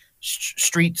 streetwise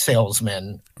street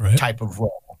salesman type of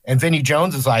role." And Vinnie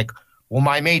Jones is like, "Well,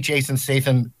 my mate Jason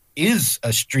Statham is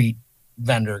a street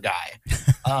vendor guy."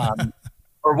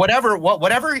 Or whatever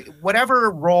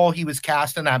role he was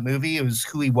cast in that movie, it was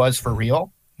who he was for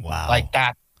real. Wow. Like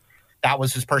that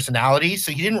was his personality.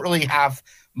 So he didn't really have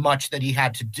much that he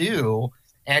had to do.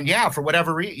 And yeah, for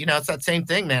whatever reason, it's that same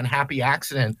thing, man. Happy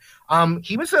accident.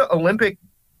 He was an Olympic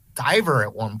diver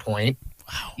at one point.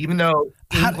 Wow. Even though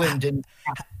England didn't.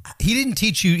 He didn't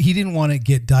teach you. He didn't want to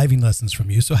get diving lessons from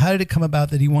you. So how did it come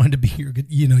about that he wanted to be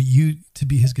you to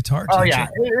be his guitar teacher? Oh yeah,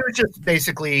 it was just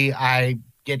basically I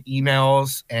get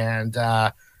emails, and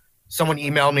someone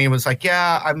emailed me and was like,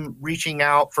 "Yeah, I'm reaching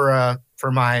out for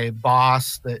my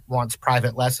boss that wants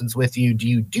private lessons with you. Do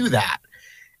you do that?"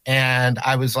 And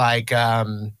I was like,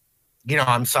 I'm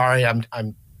sorry,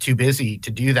 I'm too busy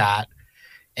to do that.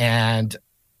 And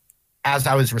as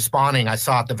I was responding, I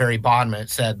saw at the very bottom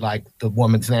it said like the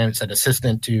woman's name. It said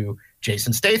assistant to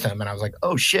Jason Statham, and I was like,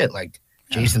 "Oh shit!" Like.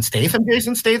 Jason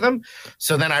Statham.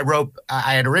 So then I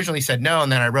had originally said no,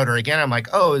 and then I wrote her again. I'm like,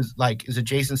 "Oh, is it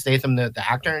Jason Statham, the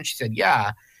actor?" And she said,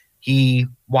 "Yeah, he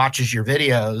watches your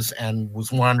videos and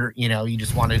was wondering, he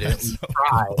just wanted to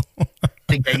try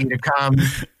to get you to come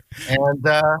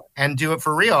and do it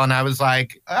for real." And I was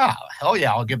like, "Oh, hell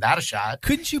yeah, I'll give that a shot."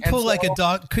 Couldn't you pull like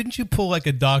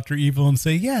a Dr. Evil and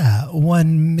say, "Yeah,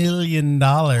 $1 million"?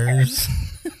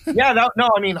 Yeah, no,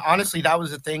 I mean, honestly, that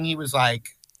was the thing. He was like,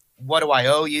 "What do I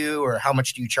owe you, or how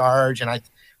much do you charge?" And I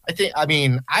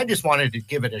just wanted to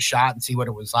give it a shot and see what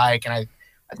it was like. And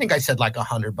I think I said like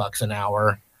 $100 an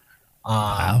hour.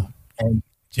 Wow. And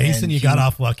Jason, you got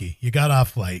off lucky. You got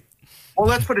off light. Well,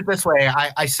 let's put it this way.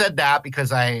 I said that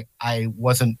because I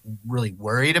wasn't really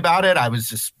worried about it. I was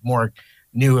just more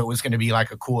knew it was going to be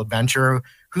like a cool adventure.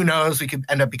 Who knows? We could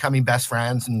end up becoming best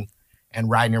friends and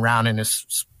riding around in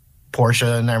his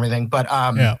Porsche and everything. But,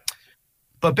 yeah.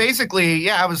 But basically,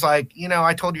 yeah, I was like,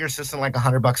 I told your assistant like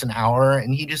 $100 an hour,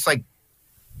 and he just like,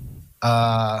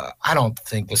 I don't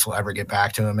think this will ever get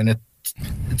back to him, and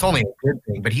it's only a good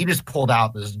thing. But he just pulled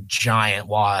out this giant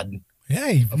wad. Yeah,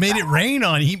 he made it rain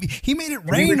on. He made it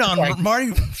rain on like,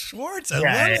 Marty Schwartz. I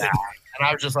love it. And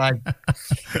I was just like,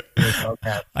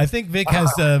 okay. I think Vic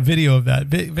has a video of that.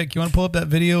 Vic, you want to pull up that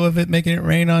video of it making it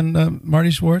rain on Marty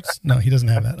Schwartz? No, he doesn't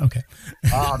have that. Okay.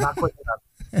 Oh, not quick enough.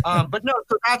 But no,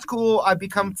 so that's cool. I've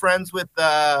become friends with,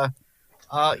 some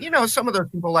of those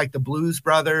people like the Blues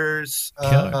Brothers.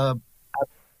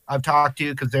 I've talked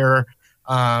to because they're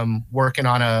working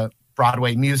on a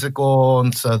Broadway musical,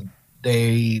 and so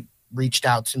they reached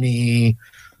out to me.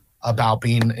 about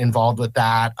being involved with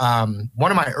that.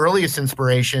 One of my earliest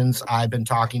inspirations I've been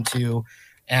talking to,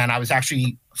 and I was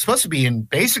actually supposed to be in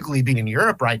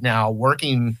Europe right now,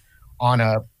 working on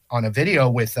a video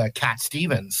with Cat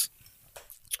Stevens.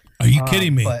 Are you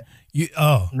kidding me? No,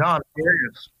 I'm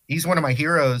serious. He's one of my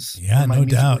heroes. Yeah, no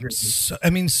doubt. So,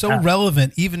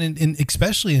 relevant, even in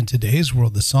especially in today's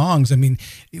world, the songs. I mean,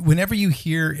 whenever you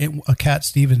hear a Cat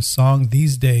Stevens song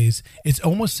these days, it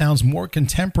almost sounds more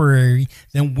contemporary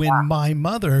than when my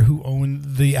mother, who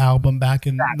owned the album back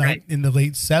in the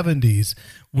late 70s,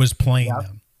 was playing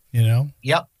them. You know?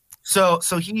 Yep. So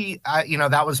he,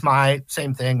 that was my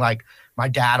same thing. Like my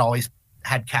dad always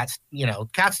had Cat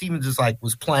Stevens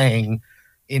was playing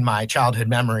in my childhood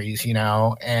memories,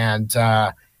 and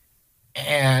so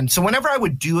whenever I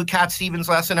would do a Cat Stevens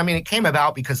lesson, I mean, it came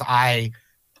about because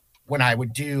when I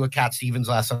would do a Cat Stevens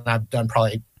lesson, I've done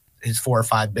probably his 4 or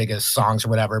 5 biggest songs or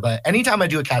whatever. But anytime I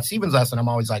do a Cat Stevens lesson, I'm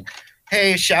always like,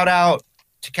 hey, shout out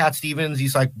to Cat Stevens.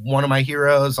 He's like one of my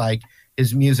heroes. Like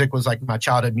his music was like my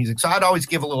childhood music. So I'd always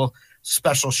give a little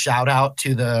special shout out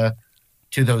to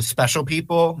those special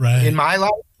people in my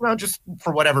life, just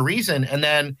for whatever reason. And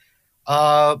then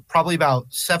probably about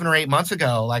 7 or 8 months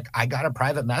ago, like I got a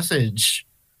private message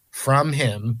from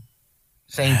him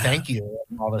saying thank you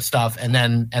and all this stuff. And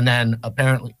then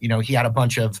apparently, he had a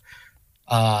bunch of,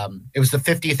 it was the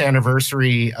 50th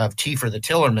anniversary of Tea for the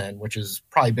Tillerman, which is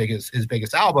probably his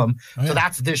biggest album. Oh, yeah. So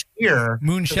that's this year.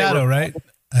 Moonshadow, right?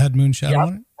 I had Moonshadow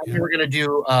on it. Yeah. We were going to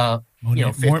do,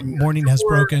 Morning Has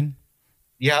Broken.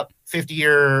 Yep.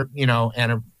 50-year,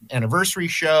 anniversary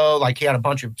show. Like he had a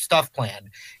bunch of stuff planned.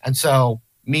 And so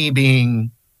me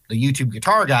being the YouTube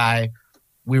guitar guy,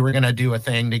 we were going to do a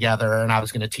thing together and I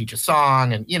was going to teach a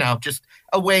song and, just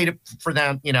a way for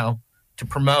them, to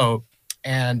promote.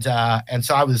 And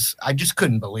so I just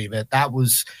couldn't believe it. That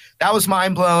was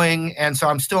mind blowing. And so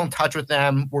I'm still in touch with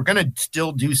them. We're going to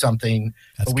still do something,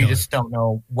 but we just don't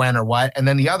know when or what. And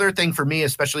then the other thing for me,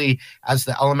 especially as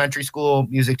the elementary school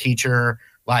music teacher,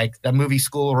 like the movie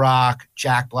School of Rock,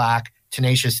 Jack Black,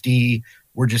 Tenacious D,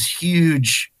 were just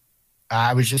huge.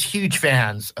 I was just huge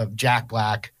fans of Jack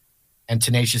Black and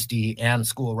Tenacious D and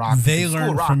School of Rock. They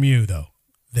learned from you, though.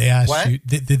 They asked you.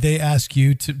 Did they ask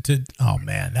you to? Oh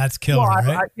man, that's killer,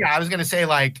 right? I was gonna say,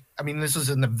 this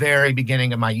was in the very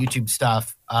beginning of my YouTube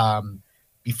stuff.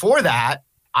 Before that,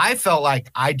 I felt like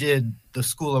I did the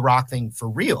School of Rock thing for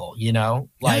real.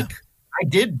 I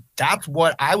did. That's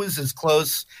what I was as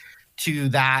close to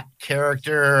that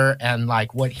character and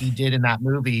like what he did in that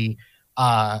movie,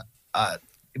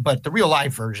 but the real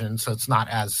life version, so it's not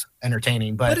as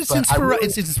entertaining. But it's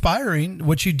inspiring.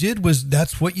 What you did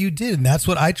that's what you did, and that's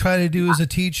what I try to do as a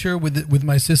teacher with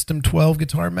my System 12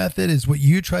 guitar method. Is what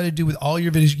you try to do with all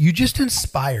your videos. You just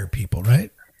inspire people, right?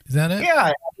 Is that it?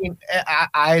 Yeah,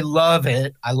 I love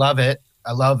it. I love it.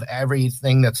 I love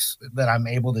everything that I'm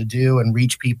able to do and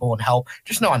reach people and help.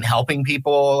 Just know I'm helping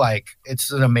people. Like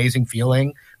it's an amazing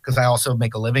feeling because I also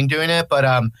make a living doing it. But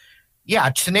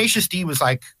Tenacious D was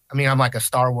like, I'm like a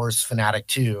Star Wars fanatic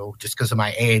too, just because of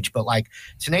my age. But like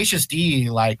Tenacious D,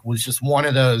 was just one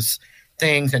of those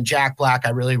things. And Jack Black,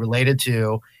 I really related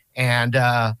to. And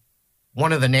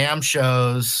one of the NAMM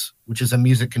shows, which is a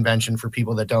music convention for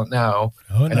people that don't know.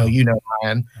 I know you know,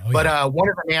 Ryan. One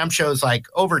of the NAMM shows, like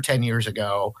over 10 years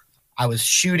ago, I was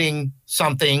shooting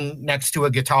something next to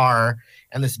a guitar,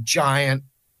 and this giant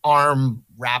arm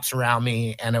wraps around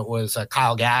me, and it was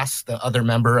Kyle Gass, the other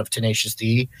member of Tenacious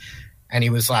D. And he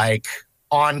was like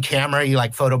on camera, he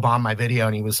like photobombed my video,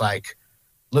 and he was like,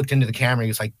 looked into the camera, he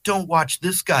was like, don't watch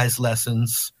this guy's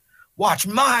lessons, watch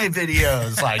my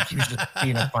videos. Like he was just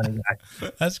being a funny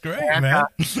guy. That's great, man. I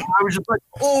was just like,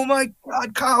 oh my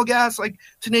God, Kyle Gass, like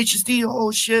Tenacious D,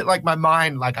 oh shit. Like my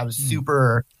mind, like I was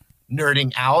super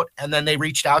nerding out. And then they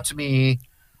reached out to me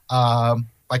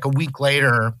like a week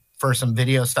later for some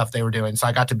video stuff they were doing. So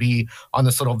I got to be on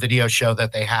this little video show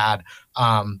that they had.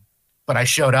 But I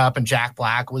showed up and Jack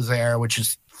Black was there, which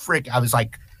is I was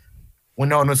like, when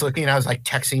no one was looking, I was like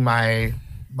texting my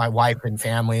wife and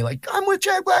family, like, I'm with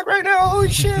Jack Black right now. Holy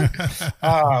shit.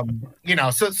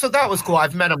 So that was cool.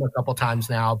 I've met him a couple times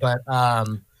now, but,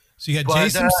 so you got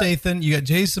Jason Statham,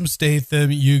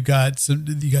 you got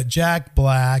Jack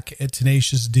Black at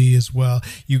Tenacious D as well.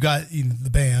 You got the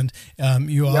band.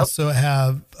 You also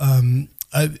have,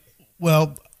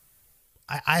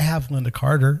 I have Linda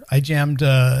Carter. I jammed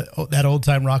that old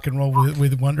time rock and roll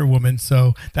with Wonder Woman.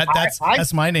 So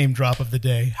that's my name drop of the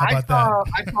day. How about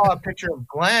that? I saw a picture of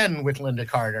Glenn with Linda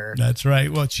Carter. That's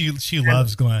right. Well, she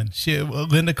loves Glenn.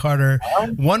 Linda Carter,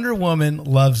 Wonder Woman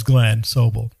loves Glenn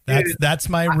Sobel. That's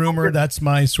my rumor. That's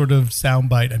my sort of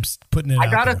soundbite. I'm putting it out.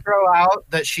 I gotta throw out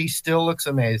that she still looks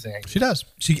amazing. She does.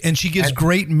 She gives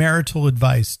great marital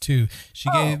advice too. She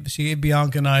gave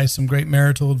Bianca and I some great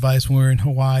marital advice when we were in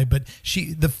Hawaii. But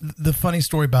the funny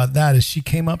story about that is she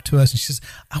came up to us and she says,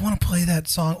 "I want to play that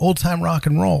song, Old Time Rock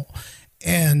and Roll."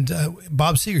 And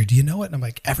Bob Seger, do you know it? And I'm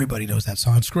like, everybody knows that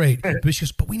song. It's great. But she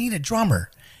goes, "But we need a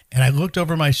drummer." And I looked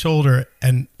over my shoulder,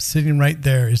 and sitting right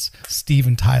there is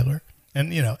Steven Tyler.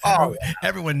 And, you know,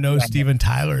 everyone knows Steven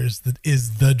Tyler is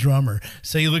the drummer.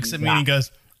 So he looks at me and he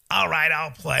goes, "All right,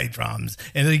 I'll play drums."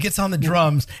 And then he gets on the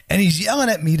drums and he's yelling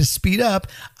at me to speed up.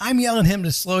 I'm yelling at him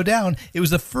to slow down. It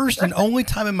was the first and only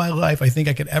time in my life I think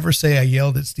I could ever say I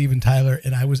yelled at Steven Tyler,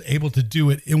 and I was able to do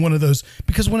it in one of those,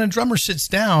 because when a drummer sits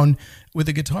down with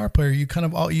a guitar player, you kind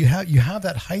of you have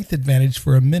that height advantage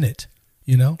for a minute.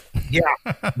 You know? Yeah.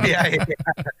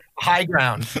 High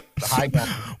ground. The high ground.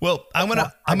 Well, I'm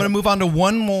gonna move on to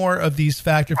one more of these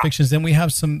fact or fictions. Then we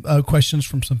have some questions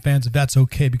from some fans, if that's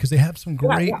okay, because they have some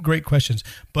great questions.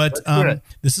 But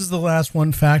this is the last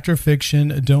one, fact or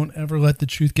fiction. Don't ever let the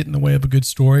truth get in the way of a good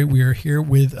story. We are here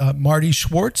with Marty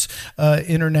Schwartz,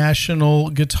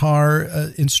 international guitar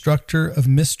instructor of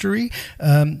mystery,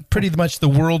 pretty much the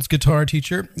world's guitar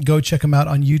teacher. Go check him out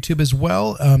on YouTube as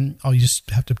well. I'll just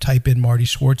have to type in Marty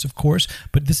Schwartz, of course.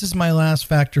 But this is my last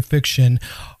fact or fiction.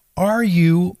 Are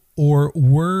you or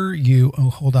were you? Oh,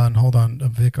 hold on.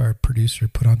 Vic, our producer,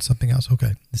 put on something else.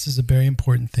 Okay, this is a very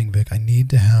important thing, Vic. I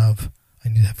need to have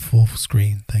full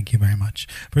screen. Thank you very much.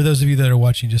 For those of you that are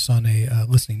watching just on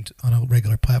listening on a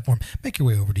regular platform, make your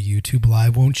way over to YouTube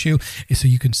Live, won't you? So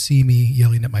you can see me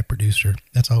yelling at my producer.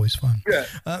 That's always fun. Yeah.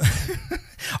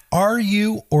 Are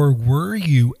you or were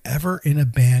you ever in a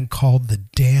band called the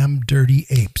Damn Dirty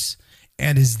Apes?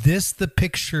 And is this the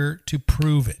picture to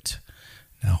prove it?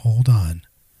 Now, hold on.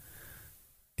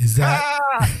 Is that...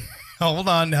 Hold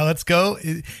on. Now, let's go.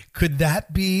 Could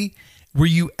that be... Were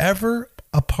you ever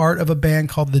a part of a band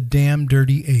called the Damn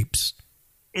Dirty Apes?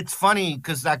 It's funny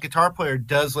because that guitar player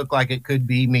does look like it could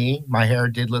be me. My hair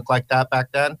did look like that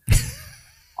back then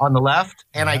on the left.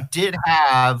 And I did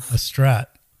have... a Strat.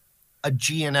 A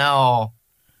G&L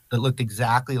that looked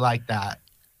exactly like that.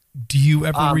 Do you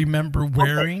ever remember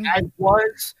wearing?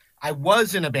 I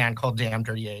was in a band called Damn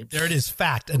Dirty Apes. There it is.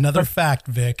 Fact. Another fact,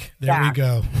 Vic. There we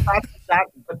go.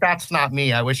 But that's not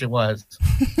me. I wish it was.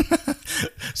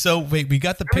 So wait, we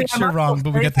got the picture wrong,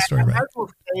 but we got the story right.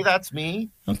 Say that's me.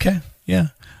 Okay. Yeah.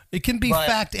 It can be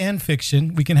fact and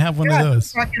fiction. We can have one of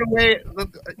those.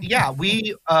 Yeah.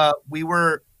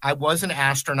 I was an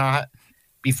astronaut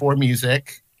before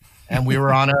music, and we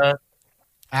were on a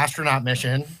astronaut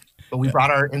mission. But we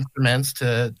brought our instruments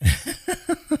to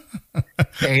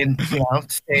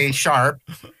stay sharp,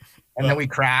 and then we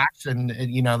crashed, and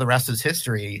the rest is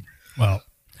history. Well,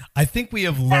 I think we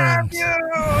have learned.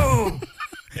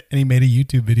 And he made a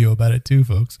YouTube video about it too,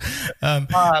 folks.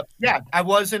 I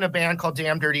was in a band called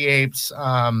Damn Dirty Apes,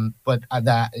 but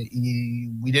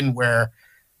we didn't wear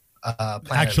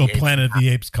Planet of the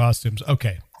Apes costumes.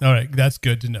 Okay. All right, that's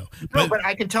good to know. But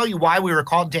I can tell you why we were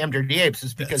called Damn Dirty Apes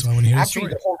is because actually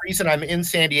the whole reason I'm in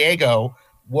San Diego.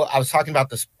 Well, I was talking about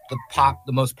the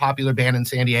most popular band in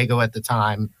San Diego at the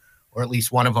time, or at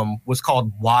least one of them, was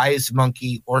called Wise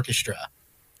Monkey Orchestra.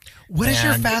 What is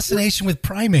your fascination with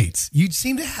primates? You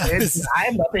seem to have this. I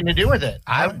have nothing to do with it.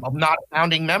 I'm not a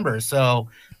founding member. So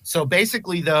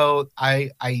basically, though, I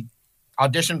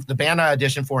auditioned. The band I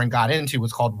auditioned for and got into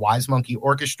was called Wise Monkey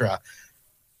Orchestra.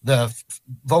 The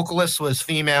vocalist was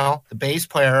female. The bass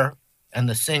player and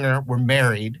the singer were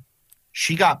married.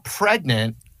 She got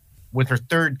pregnant with her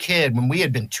third kid when we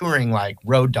had been touring like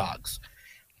road dogs.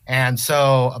 And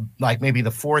so like maybe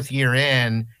the fourth year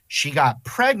in, she got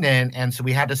pregnant. And so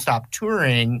we had to stop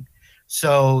touring.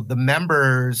 So the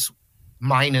members,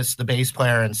 minus the bass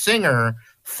player and singer,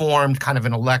 formed kind of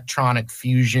an electronic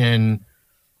fusion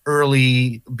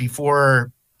early,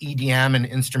 before EDM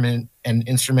and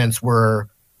instruments were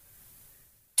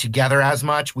together as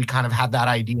much. We kind of had that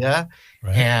idea,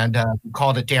 right. And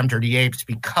called it Damn Dirty Apes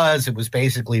because it was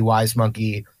basically Wise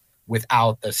Monkey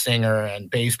without the singer and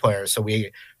bass player. So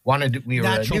we were a new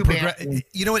band.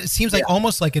 You know what? It seems like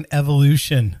almost like an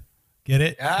evolution. Get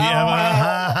it?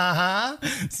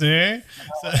 See?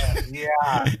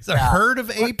 It's a herd of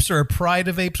apes or a pride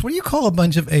of apes. What do you call a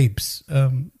bunch of apes?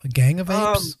 A gang of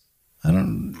apes?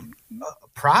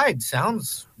 Pride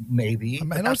sounds maybe.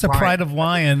 I know it's a Pride of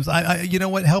Lions. You know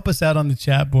what? Help us out on the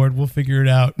chat board. We'll figure it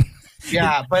out.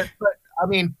 Yeah, but I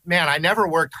mean, man, I never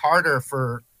worked harder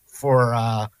for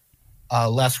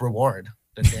less reward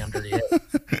than Damn Dirty Ape.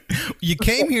 You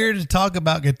came here to talk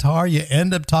about guitar. You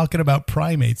end up talking about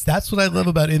primates. That's what I love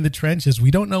about In the Trenches.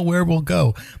 We don't know where we'll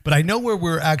go, but I know where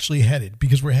we're actually headed,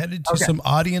 because we're headed to some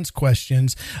audience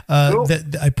questions. Cool.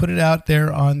 That I put it out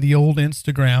there on the old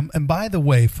Instagram. And by the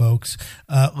way, folks,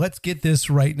 let's get this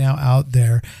right now out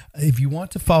there. If you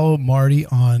want to follow Marty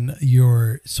on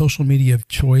your social media of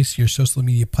choice, your social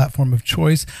media platform of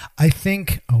choice, I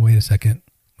think, oh, wait a second.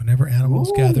 Whenever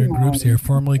animals gather in groups, they are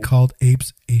formerly called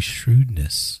apes, a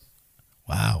shrewdness.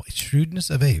 Wow, a shrewdness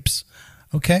of apes.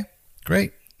 Okay,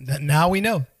 great. Now we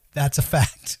know that's a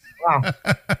fact. Wow.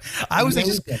 I was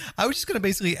just going to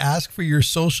basically ask for your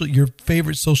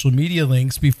favorite social media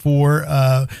links before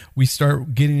we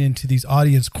start getting into these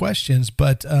audience questions.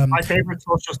 But my favorite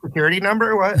social security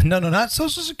number? What? No, not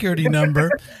social security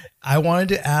number. I wanted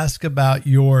to ask about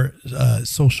your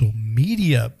social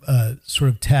media sort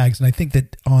of tags. And I think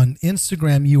that on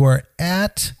Instagram, you are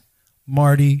at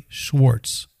Marty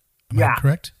Schwartz. Am I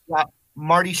correct? Yeah.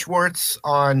 Marty Schwartz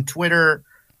on Twitter,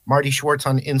 Marty Schwartz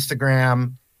on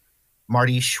Instagram,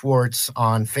 Marty Schwartz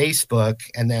on Facebook,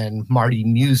 and then Marty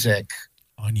Music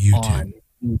on YouTube.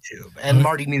 And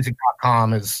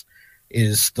martymusic.com is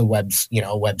the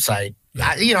website.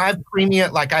 Yeah.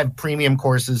 I have premium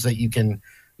courses that you can,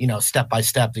 step by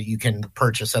step, that you can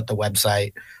purchase at the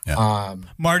website. Yeah.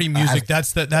 Marty Music,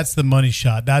 that's the money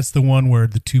shot. That's the one where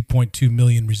the 2.2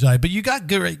 million reside. But you got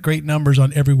great numbers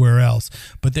on everywhere else.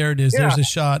 But there it is. Yeah. There's a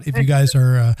shot. If you guys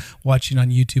are watching on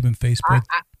YouTube and Facebook.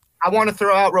 I want to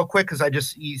throw out real quick, because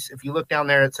if you look down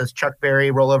there, it says Chuck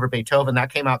Berry, Roll Over Beethoven.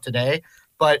 That came out today.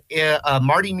 But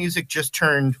Marty Music just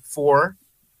turned 4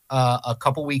 a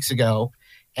couple weeks ago.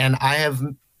 And I have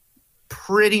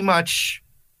pretty much,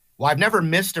 I've never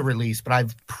missed a release, but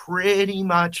I've pretty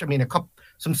much,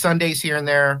 some Sundays here and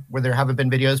there where there haven't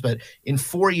been videos, but in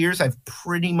 4 years, I've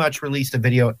pretty much released a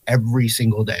video every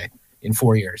single day in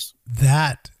 4 years.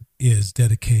 That is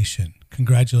dedication.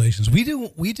 Congratulations. We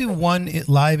do one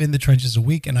live in the trenches a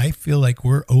week, and I feel like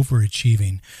we're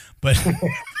overachieving, but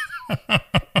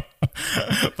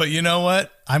but you know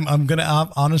what? I'm gonna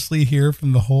honestly hear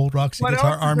from the whole Roxy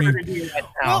Guitar Army.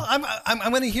 Well,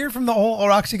 I'm gonna hear from the whole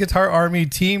Roxy Guitar Army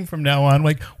team from now on.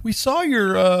 Like, we saw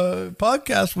your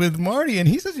podcast with Marty, and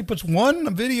he says he puts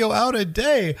one video out a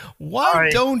day. Why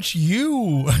don't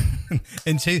you?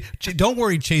 And don't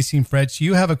worry, Chasing Frets.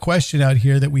 You have a question out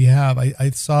here that we have.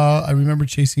 I remember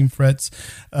Chasing Frets.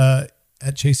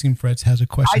 At Chasing Frets has a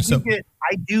question.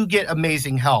 I do get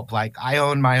amazing help. Like, I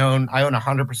own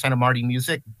 100% of Marty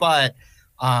Music, but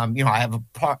I have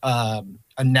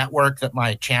a network that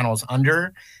my channel's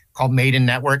under called Maiden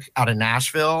Network out of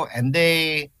Nashville, and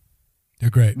they're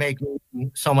great. Make me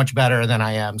so much better than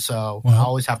I am. So I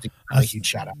always have to give a huge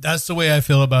shout out. That's the way I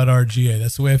feel about RGA.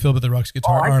 That's the way I feel about the Roxy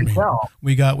Guitar Army.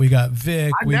 We got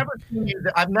Vic.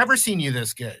 I've never seen you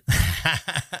this good.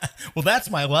 Well, that's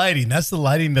my lighting. That's the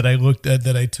lighting that I looked at,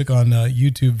 that I took on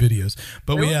YouTube videos.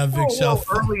 But we have Vic Shelf.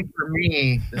 Early for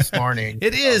me this morning.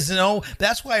 It is.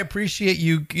 That's why I appreciate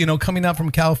you. Coming out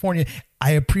from California.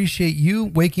 I appreciate you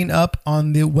waking up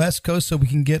on the West Coast so we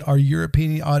can get our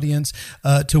European audience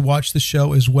to watch the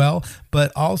show as well.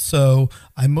 But also,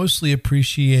 I mostly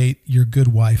appreciate your good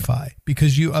Wi-Fi,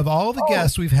 because of all the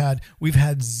guests we've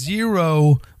had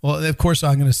zero. Well, of course,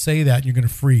 I'm going to say that, and you're going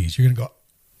to freeze. You're going to go.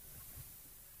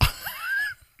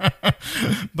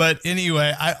 But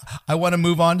anyway, I want to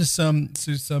move on to some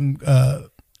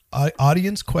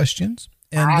audience questions.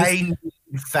 And I need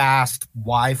fast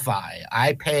Wi-Fi.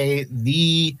 I pay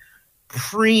the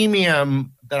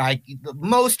premium the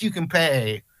most you can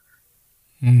pay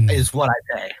is what I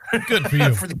pay. Good for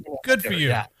you. Good for you.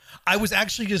 Yeah. I was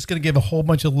actually just going to give a whole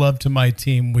bunch of love to my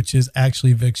team, which is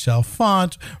actually Vic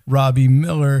Chalfant, Robbie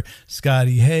Miller,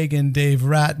 Scotty Hagan, Dave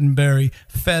Rattenberry,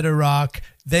 Federock.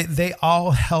 They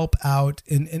all help out,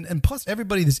 and plus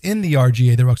everybody that's in the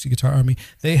RGA, the Roxy Guitar Army,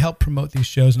 they help promote these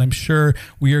shows, and I'm sure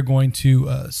we are going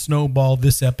to snowball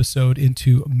this episode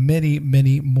into many,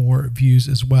 many more views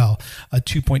as well.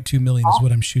 2.2 million is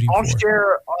what I'm shooting for. I'll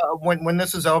share when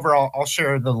this is over. I'll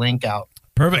share the link out.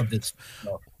 Perfect.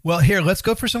 Well, here, let's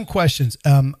go for some questions.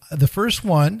 The first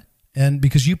one, and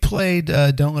because you played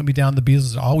Don't Let Me Down, the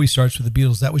Beatles, it always starts with the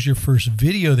Beatles. That was your first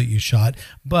video that you shot.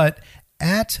 But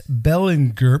at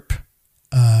Bellingerp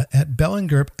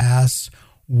asks,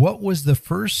 what was the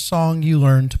first song you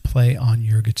learned to play on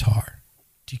your guitar?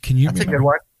 Can you remember? That's a good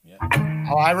one. Yeah.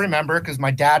 Oh, I remember, because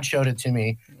my dad showed it to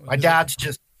me. My dad's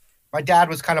just my dad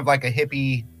was kind of like a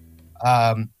hippie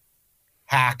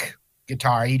hack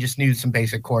guitar. He just knew some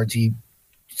basic chords. He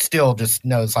still just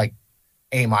knows like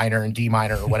A minor and D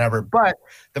minor or whatever. But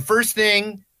the first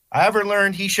thing I ever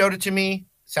learned, he showed it to me,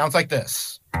 sounds like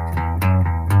this.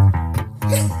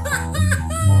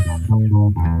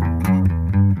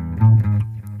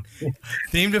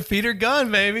 Theme to Peter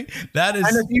Gunn, baby. That is.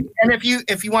 And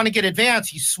if you want to get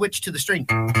advanced, you switch to the string.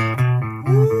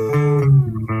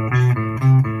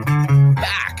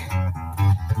 Back.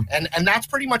 And that's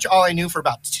pretty much all I knew for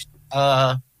about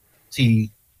 5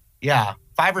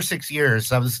 or 6 years.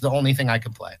 That was the only thing I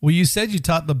could play. Well, you said you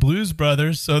taught the Blues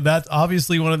Brothers, so that's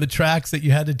obviously one of the tracks that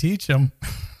you had to teach them.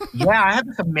 Yeah, I had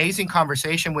this amazing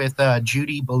conversation with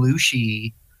Judy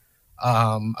Belushi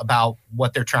about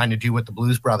what they're trying to do with the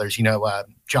Blues Brothers,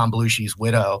 John Belushi's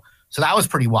widow. So that was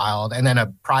pretty wild. And then a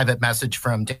private message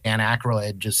from Dan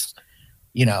Aykroyd just,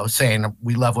 saying,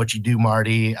 we love what you do,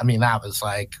 Marty. I mean, that was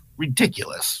like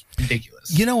ridiculous.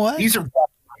 You know what? These are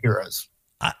heroes.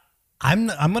 I'm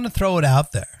going to throw it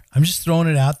out there. I'm just throwing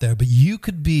it out there. But you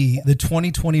could be the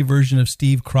 2020 version of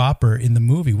Steve Cropper in the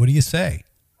movie. What do you say?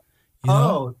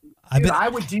 I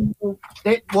would do.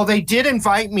 They did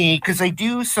invite me because they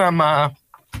do some. Oops.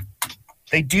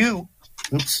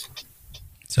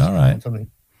 It's all right.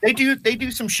 They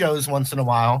do some shows once in a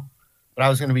while, but I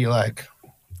was going to be like,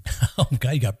 oh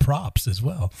God, you got props as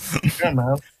well. Yeah,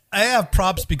 man. I have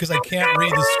props because I can't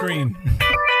read the screen.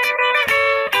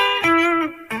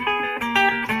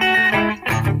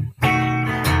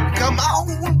 Come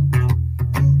on,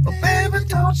 baby,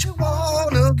 don't you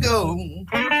wanna go?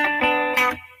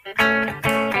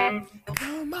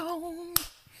 Come on,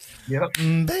 yep,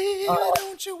 baby,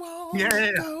 don't you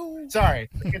wanna go? Sorry,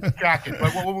 I get distracted.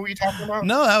 What were we talking about?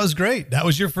 No, that was great. That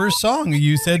was your first song.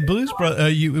 You said Blues Brother.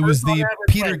 It was the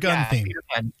Peter Gunn theme. Peter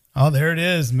Gunn. Oh, there it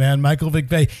is, man. Michael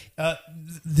McVeigh.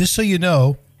 Just so you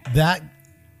know, that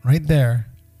right there,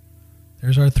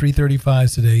 there's our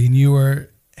 335s today, and you were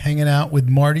hanging out with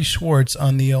Marty Schwartz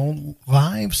on the old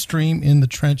live stream in the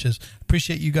trenches.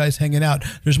 Appreciate you guys hanging out.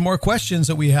 There's more questions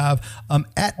that we have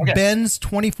at Ben's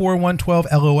 24112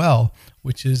 LOL,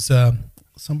 which is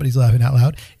somebody's laughing out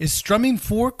loud. Is strumming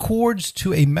 4 chords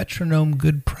to a metronome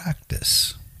good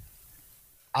practice?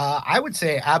 I would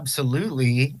say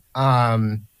absolutely.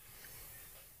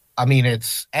 I mean,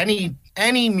 it's any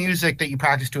music that you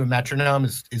practice to a metronome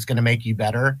is going to make you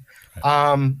better.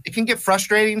 It can get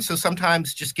frustrating, so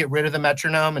sometimes just get rid of the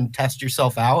metronome and test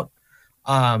yourself out.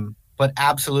 But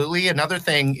absolutely, another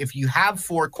thing, if you have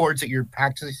 4 chords that you're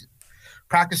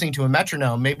practicing to a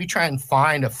metronome, maybe try and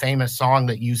find a famous song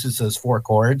that uses those 4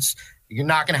 chords. You're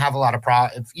not going to have a lot of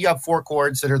if you have 4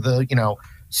 chords that are the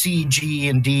C, G,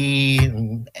 and D,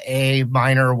 and A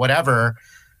minor, or whatever,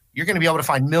 you're going to be able to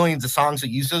find millions of songs that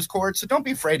use those chords. So don't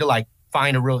be afraid to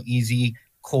find a real easy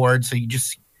chord. So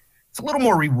it's a little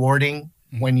more rewarding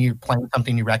when you're playing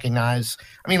something you recognize.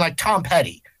 I mean, like Tom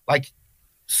Petty,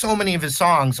 so many of his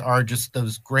songs are just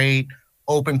those great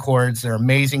open chords. They're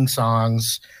amazing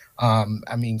songs. So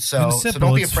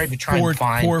don't be afraid to try and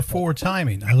find 4/4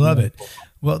 timing. I love it.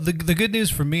 Well, the good news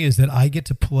for me is that I get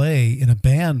to play in a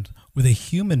band with a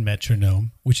human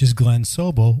metronome, which is Glenn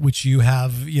Sobel, which you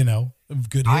have,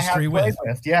 good history with.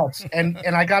 Yes. And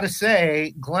I got to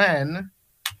say, Glenn,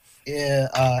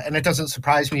 and it doesn't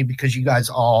surprise me because you guys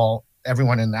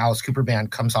everyone in the Alice Cooper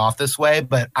band comes off this way,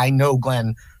 but I know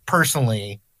Glenn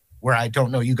personally, where I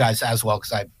don't know you guys as well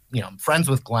because I'm friends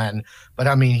with Glenn, but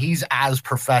I mean, he's as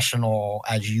professional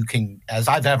as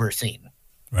I've ever seen.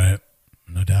 Right.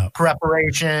 No doubt.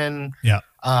 Preparation. Yeah.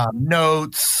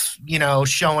 Notes,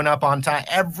 showing up on time,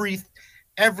 every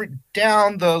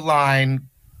down the line,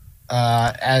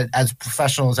 as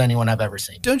professional as anyone I've ever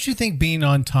seen. Don't you think being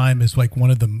on time is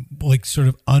one of the sort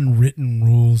of unwritten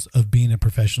rules of being a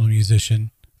professional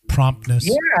musician? Promptness.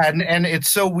 Yeah, and it's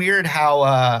so weird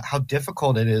how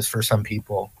difficult it is for some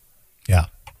people. Yeah,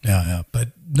 but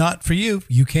not for you.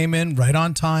 You came in right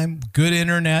on time. Good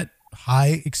internet,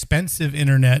 high expensive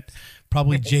internet.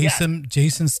 Probably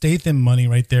Jason Statham money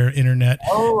right there. Internet.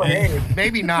 Oh, hey,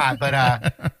 maybe not, but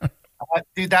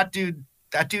that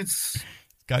dude's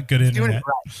got good internet.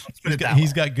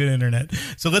 He's got good internet.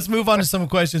 So let's move on to some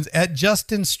questions. At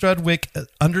Justin Strudwick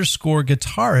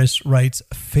 _guitarist writes,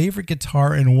 favorite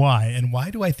guitar and why? And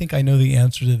why do I think I know the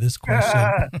answer to this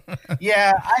question?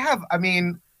 Yeah, I have. I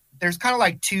mean, there's kind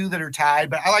of 2 that are tied,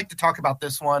 but I like to talk about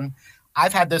this one.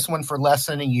 I've had this one for less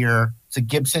than a year. It's a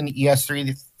Gibson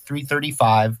ES3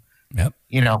 335. Yep.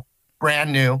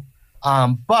 Brand new.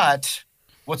 But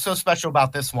what's so special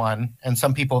about this one, and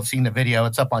some people have seen the video,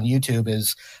 it's up on YouTube,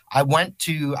 is I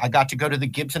got to go to the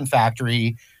Gibson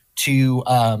factory to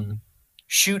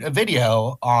shoot a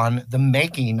video on the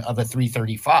making of a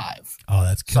 335. Oh,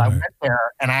 that's So I killer. went there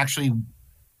and I actually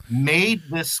made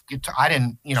this guitar. I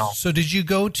didn't, So did you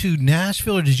go to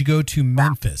Nashville or did you go to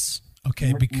Memphis?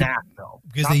 Okay, because Nashville.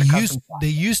 because Not the custom shop. they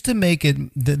used to make it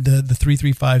the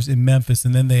 335s in Memphis,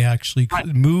 and then they actually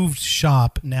moved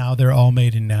shop. Now they're all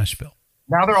made in Nashville.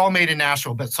 Now they're all made in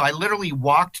Nashville. But so I literally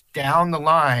walked down the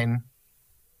line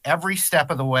every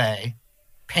step of the way,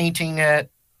 painting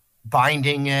it,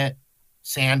 binding it,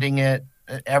 sanding it,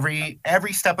 every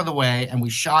step of the way, and we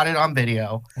shot it on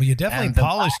video. Well, you definitely And the-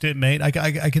 polished it, mate.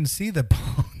 I can see the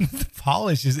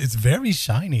polish it's very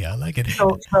shiny. I like it.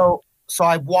 So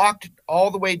I walked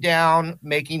all the way down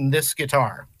making this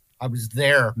guitar. I was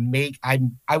there.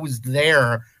 I was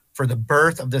there for the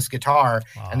birth of this guitar,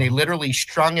 Wow. and they literally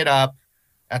strung it up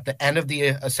at the end of the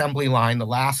assembly line. The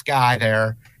last guy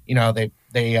there, he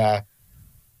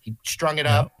strung it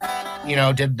up,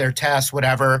 did their test,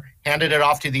 whatever, handed it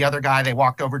off to the other guy. They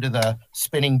walked over to the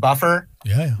spinning buffer,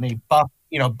 Yeah. and they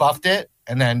buffed it,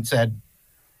 and then said,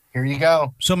 "Here you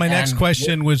go." So my next And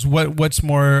question was what's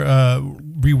more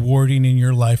rewarding in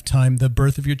your lifetime, the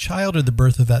birth of your child or the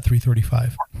birth of that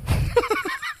 335?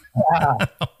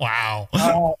 Wow.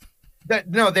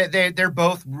 They're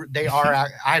both. They are.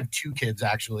 I have two kids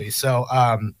actually, so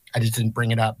I just didn't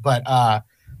bring it up. But I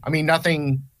mean,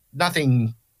 nothing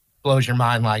blows your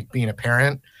mind like being a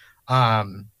parent.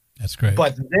 That's great.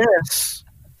 But this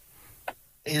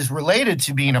is related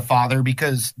to being a father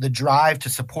because the drive to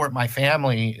support my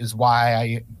family is why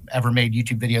I ever made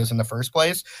YouTube videos in the first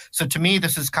place. So to me,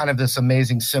 this is kind of this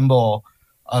amazing symbol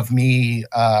of me.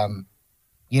 I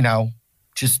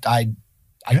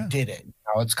did it.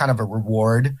 It's kind of a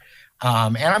reward.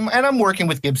 And I'm working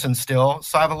with Gibson still,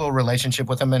 so I have a little relationship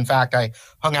with him. In fact, I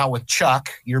hung out with Chuck,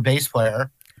 your bass player.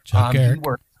 Chuck He Garrick.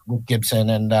 worked with Gibson,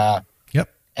 and Yep.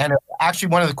 And actually,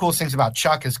 one of the coolest things about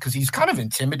Chuck is because he's kind of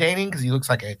intimidating because he looks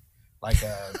like a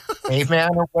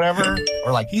caveman or whatever,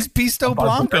 or like He's Bisto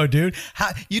Blanco, dude.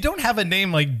 You don't have a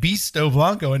name like Bisto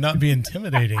Blanco and not be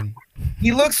intimidating.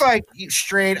 he looks like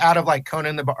straight out of like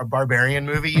Conan the Barbarian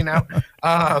movie,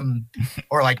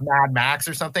 or like Mad Max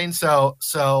or something. So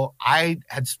I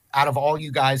had, out of all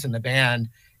you guys in the band,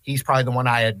 he's probably the one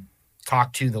I had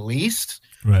talked to the least.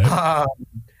 Right.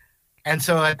 And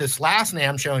so at this last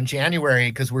NAMM show in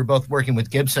January, because we're both working with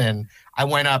Gibson, I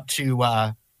went up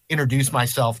to introduce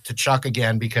myself to Chuck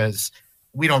again because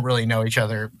we don't really know each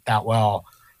other that well.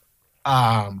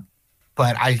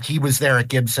 But he was there at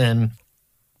Gibson.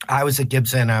 I was at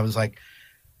Gibson. I was like,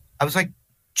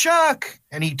 Chuck.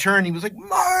 And he turned, he was like,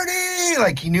 Marty.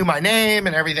 Like he knew my name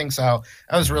and everything. So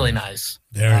that was really nice.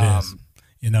 There it is.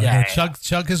 yeah.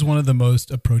 Chuck is one of the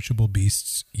most approachable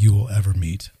beasts you will ever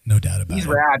meet. No doubt about He's it.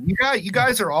 rad. You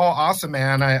guys are all awesome,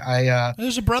 man.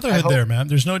 There's a brotherhood there, man.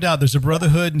 There's no doubt. There's a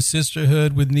brotherhood and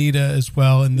sisterhood with Nita as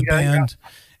well, and the band,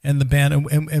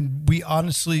 and we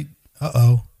honestly,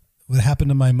 what happened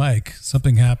to my mic?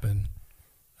 Something happened.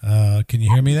 Can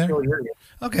you hear me there?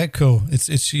 Okay, cool.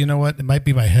 It's you know what? It might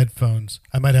be my headphones.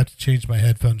 I might have to change my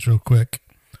headphones real quick.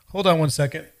 Hold on 1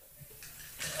 second.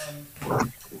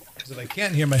 Because if I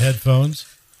can't hear my headphones,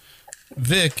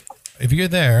 Vic, if you're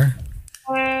there,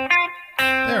 there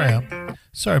I am.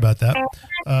 Sorry about that.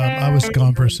 I was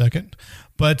gone for a second.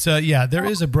 But there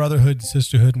is a brotherhood and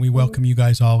sisterhood, and we welcome you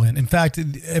guys all in. In fact,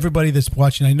 everybody that's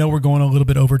watching, I know we're going a little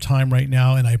bit over time right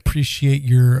now, and I appreciate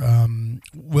your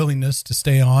willingness to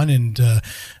stay on. And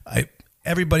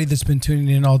everybody that's been tuning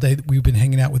in all day, we've been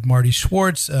hanging out with Marty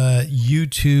Schwartz,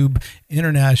 YouTube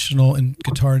international and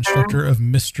guitar instructor of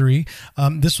Mystery.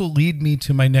 This will lead me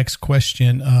to my next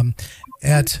question.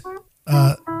 At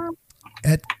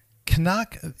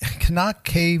Canuck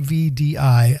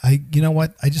KVDI, you know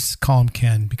what? I just call him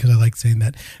Ken because I like saying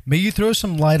that. May you throw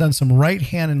some light on some right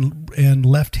hand and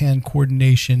left hand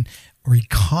coordination or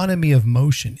economy of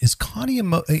motion. Is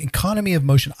economy of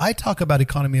motion? I talk about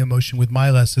economy of motion with my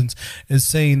lessons as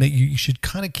saying that you should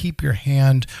kind of keep your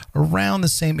hand around the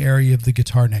same area of the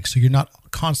guitar neck, so you're not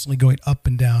constantly going up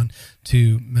and down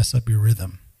to mess up your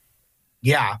rhythm.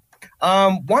 Yeah.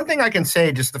 One thing I can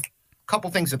say, just a couple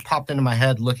things that popped into my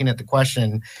head looking at the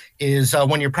question, is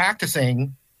when you're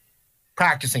practicing,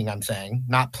 I'm saying,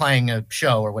 not playing a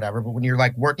show or whatever, but when you're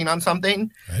like working on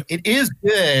something, right, it is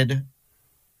good,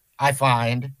 I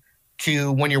find,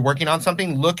 to, when you're working on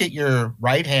something, look at your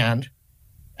right hand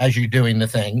as you're doing the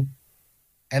thing,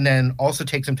 and then also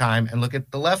take some time and look at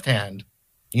the left hand,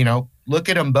 look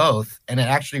at them both, and it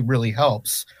actually really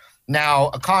helps. Now,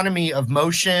 economy of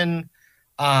motion,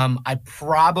 some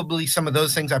of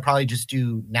those things I probably just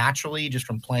do naturally, just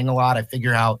from playing a lot. I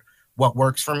figure out what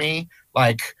works for me.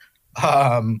 Like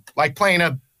like playing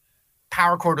a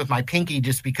power chord with my pinky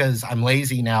just because I'm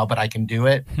lazy now, but I can do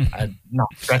it. I'm not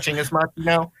stretching as much, Do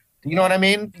you know what I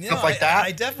mean? Stuff like that.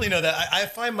 I definitely know that. I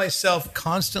find myself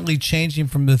constantly changing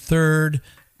from the third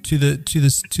to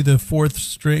the fourth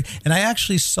string. And I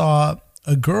actually saw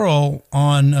a girl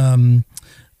on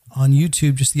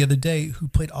YouTube just the other day who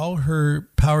played all her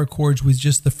power chords with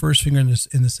just the first finger and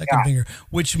the second finger,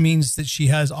 which means that she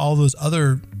has all those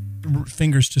other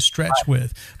fingers to stretch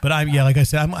with. But like I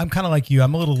said, I'm kind of like you.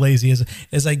 I'm a little lazy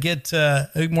as I get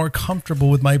more comfortable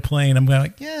with my playing. I'm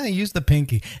like, use the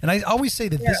pinky. And I always say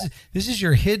that this is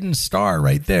your hidden star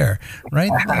right there,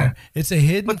 right there. It's a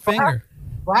hidden finger.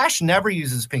 Slash never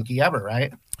uses pinky ever,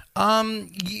 right?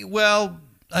 Well,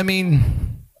 I mean,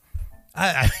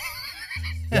 I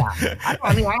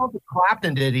don't think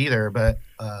Clapton did either, but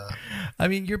I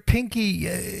mean, your pinky,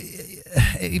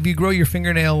 if you grow your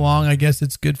fingernail long, I guess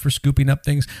it's good for scooping up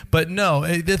things. But no,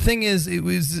 the thing is, it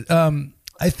was,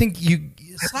 I think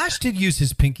Slash did use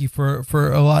his pinky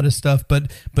for a lot of stuff,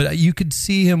 but you could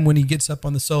see him when he gets up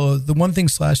on the solo. The one thing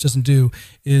Slash doesn't do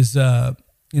is, at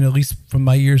least from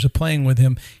my years of playing with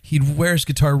him, he'd wear his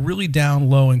guitar really down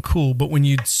low and cool. But when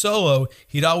you'd solo,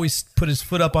 he'd always put his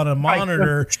foot up on a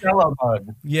monitor. Cello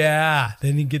mode. Yeah,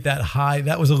 then he'd get that high.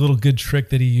 That was a little good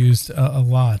trick that he used a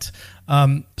lot.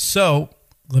 So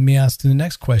let me ask the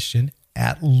next question.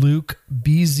 At Luke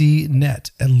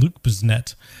BZNet, at Luke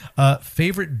BZNet,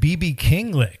 favorite BB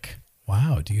King lick?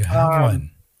 Wow, do you have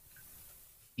one?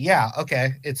 Yeah,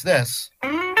 okay. It's this.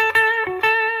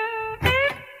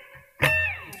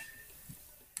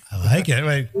 I like it.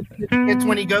 Wait. It's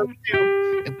when he goes to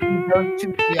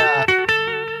the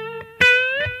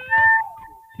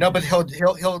no, but he'll do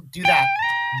that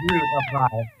root up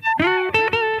high.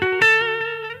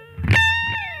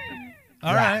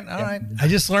 All right. I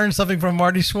just learned something from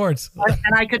Marty Schwartz.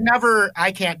 And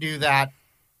I can't do that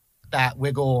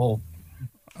wiggle.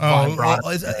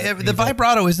 Vibrato. The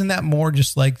vibrato, isn't that more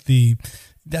just like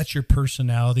that's your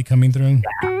personality coming through?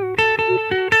 Yeah.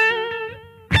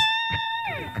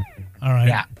 All right.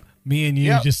 Yeah. Me and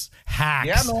you just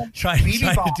hacks trying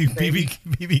to do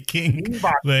BB King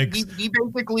licks. He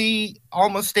basically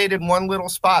almost stayed in one little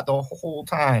spot the whole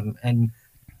time, and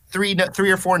three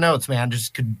or four notes, man,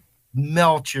 just could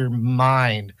melt your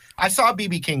mind. I saw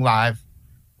BB King live.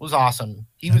 It was awesome.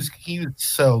 He was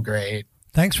so great.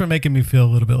 Thanks for making me feel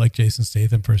a little bit like Jason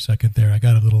Statham for a second there. I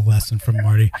got a little lesson from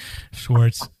Marty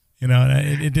Schwartz.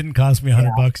 It didn't cost me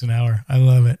 $100 an hour. I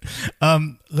love it.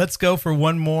 Let's go for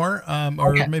one more,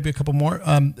 or maybe a couple more.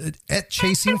 At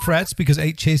Chasing Frets, because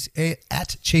at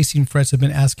Chasing Frets have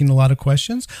been asking a lot of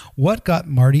questions. What got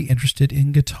Marty interested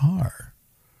in guitar?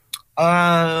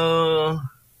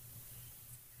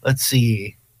 Let's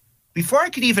see. Before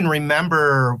I could even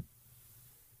remember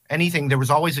anything, there was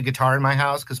always a guitar in my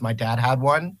house because my dad had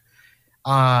one.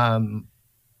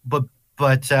 But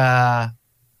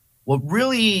what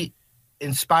really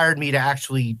inspired me to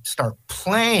actually start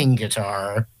playing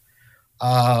guitar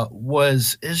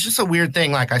is just a weird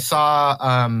thing. Like I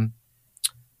saw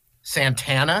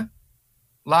Santana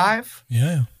live.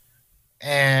 Yeah.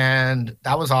 And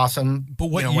that was awesome. But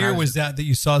what year was that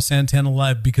you saw Santana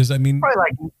live? Because I mean,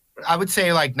 probably I would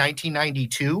say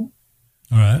 1992.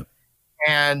 All right.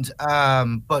 And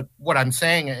but what I'm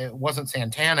saying, it wasn't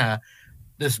Santana.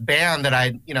 This band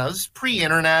that this is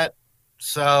pre-internet.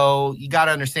 So you got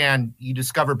to understand, you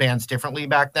discover bands differently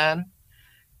back then.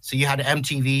 So you had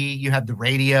MTV, you had the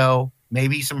radio,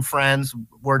 maybe some friends,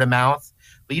 word of mouth,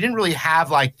 but you didn't really have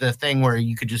the thing where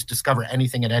you could just discover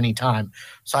anything at any time.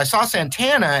 So I saw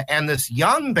Santana and this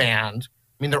young band.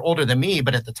 I mean, they're older than me,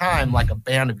 but at the time, a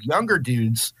band of younger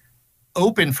dudes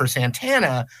opened for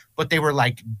Santana, but they were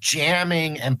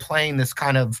jamming and playing this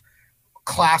kind of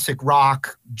classic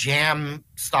rock jam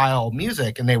style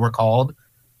music, and they were called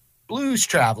Blues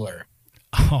Traveler.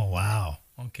 Oh, wow.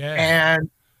 Okay.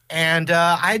 And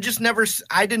I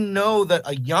didn't know that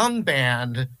a young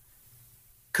band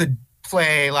could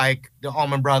play the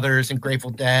Allman Brothers and Grateful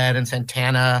Dead and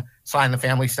Santana, Sly and the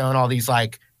Family Stone, all these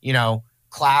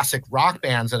classic rock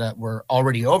bands that were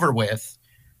already over with.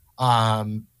 I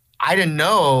didn't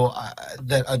know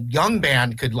that a young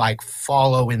band could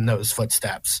follow in those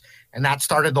footsteps. And that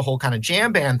started the whole kind of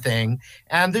jam band thing.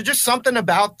 And there's just something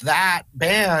about that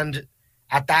band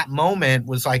at that moment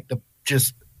was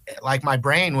my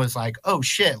brain was oh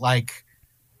shit,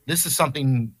 this is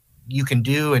something you can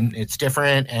do and it's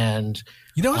different. And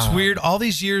it's weird. All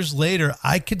these years later,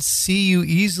 I could see you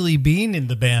easily being in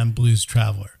the band Blues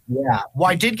Traveler. Yeah.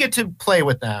 Well, I did get to play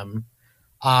with them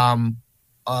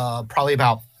probably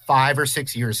about 5 or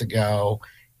 6 years ago.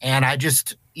 And I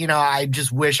just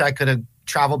wish I could have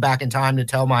travel back in time to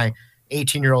tell my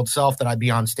 18-year-old self that I'd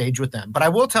be on stage with them. But I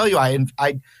will tell you,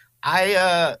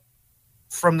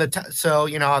 so,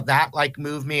 you know, that like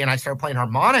moved me, and I started playing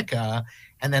harmonica,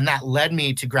 and then that led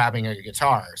me to grabbing a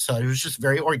guitar. So it was just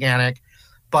very organic.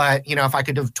 But, you know, if I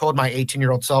could have told my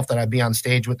 18-year-old self that I'd be on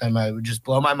stage with them, it would just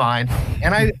blow my mind.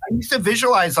 And I used to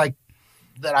visualize like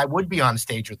that I would be on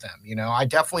stage with them. You know, I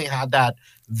definitely had that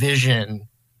vision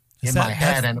in my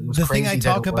head, and it was the crazy. thing I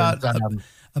talk about,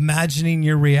 imagining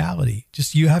your reality.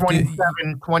 Just you have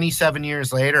 27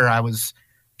 years later, I was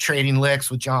trading licks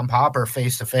with John Popper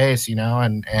face to face, you know,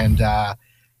 and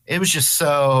it was just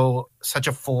such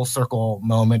a full circle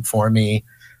moment for me.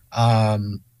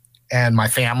 And my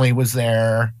family was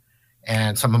there,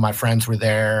 and some of my friends were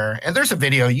there. And there's a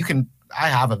video I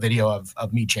have a video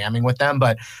of me jamming with them,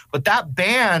 but that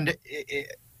band,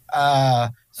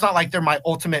 it's not like they're my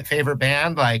ultimate favorite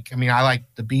band. Like, I mean, I like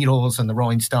the Beatles and the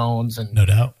Rolling Stones and no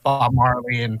doubt Bob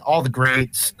Marley and all the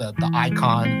greats, the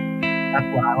icon. That's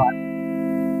what I like.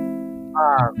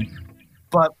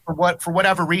 But for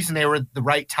whatever reason, they were the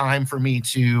right time for me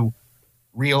to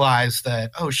realize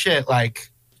that, oh shit, like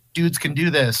dudes can do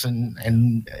this.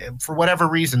 And for whatever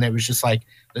reason, it was just like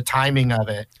the timing of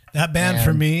it. That band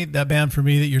for me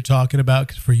that you're talking about,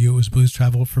 because for you it was Blues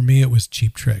Travel. For me, it was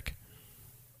Cheap Trick.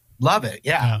 Love it.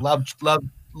 Yeah.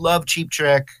 Love Cheap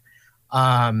Trick.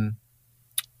 Yeah,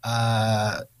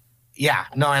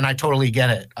 no, and I totally get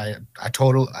it. I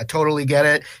totally get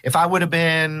it. If I would have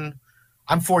been,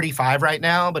 I'm 45 right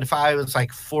now, but if I was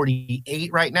like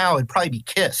 48 right now, it'd probably be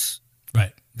Kiss.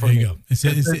 Right. There you go.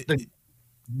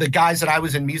 The guys that I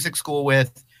was in music school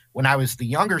with when I was the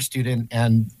younger student,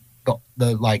 and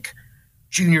the like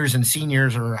juniors and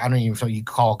seniors, or I don't even know if you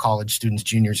call college students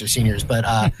juniors or seniors, but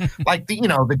like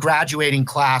the graduating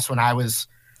class when I was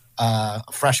a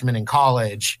freshman in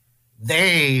college,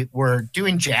 they were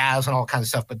doing jazz and all kinds of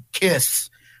stuff, but Kiss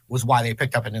was why they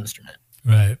picked up an instrument.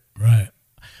 Right.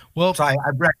 Well, so I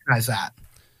recognize that.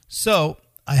 So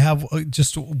I have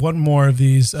just one more of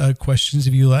these questions,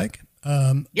 if you like.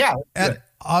 Yeah. At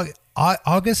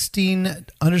Augustine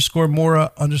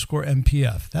 _Mora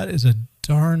 _MPF. That is a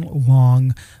darn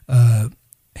long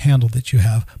handle that you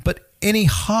have. But any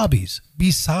hobbies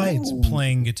besides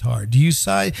playing guitar? Do you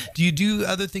do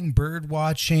other thing? Bird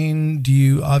watching? Do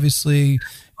you obviously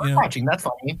bird watching? That's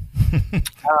funny.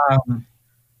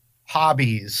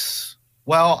 Hobbies.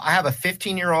 Well, I have a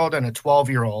 15-year-old and a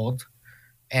 12-year-old.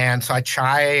 And so I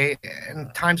try,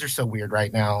 and times are so weird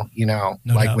right now, no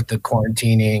doubt. With the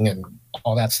quarantining and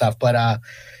all that stuff. But, I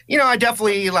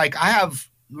definitely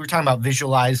we were talking about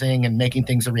visualizing and making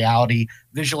things a reality,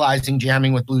 visualizing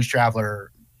jamming with Blues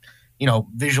Traveler,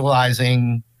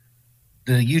 visualizing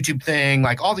the YouTube thing,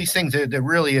 like all these things that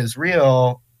really is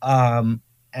real. So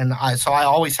I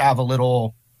always have a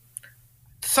little,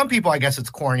 some people, I guess it's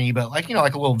corny, but like a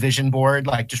little vision board,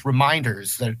 like just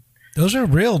reminders that, those are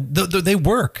real. They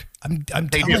work. I'm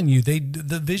telling you,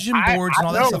 the vision boards and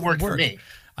all that stuff work. For me.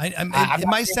 It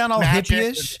might sound all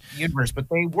hippie-ish, universe, but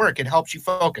they work. It helps you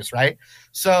focus, right?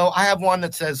 So I have one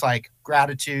that says like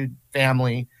gratitude,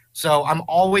 family. So I'm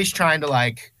always trying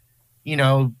to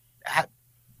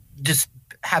just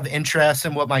have interest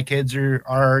in what my kids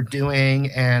are doing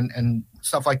and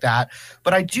stuff like that.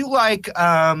 But I do like,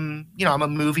 I'm a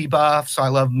movie buff, so I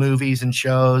love movies and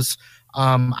shows.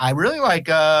 I really like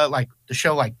the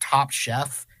show like Top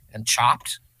Chef and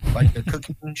Chopped, like the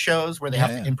cooking shows where they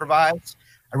have to improvise.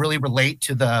 I really relate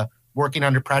to the working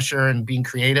under pressure and being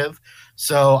creative.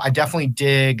 So I definitely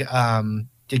dig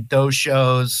those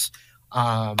shows.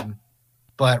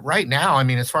 But right now, I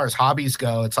mean, as far as hobbies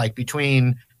go, it's like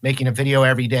between making a video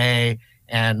every day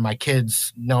and my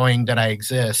kids knowing that I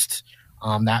exist,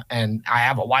 and I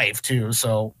have a wife too.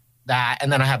 So that,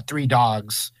 and then I have 3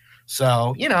 dogs.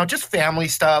 So, just family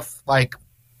stuff, like,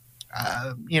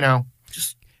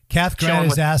 just. Kath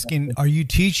Grant is asking, are you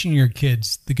teaching your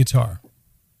kids the guitar?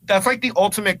 That's like the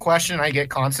ultimate question I get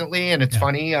constantly. And it's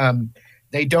funny.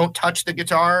 They don't touch the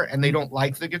guitar and they don't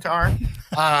like the guitar.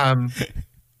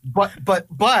 But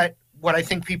what I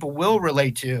think people will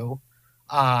relate to,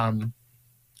 one,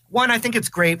 I think it's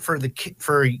great for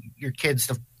your kids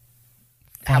to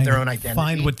have their own identity.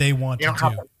 Find what they want to do.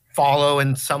 Have to follow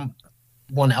in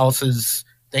someone else's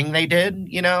thing they did,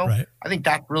 Right. I think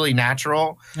that's really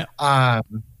natural. Yeah.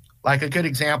 Like a good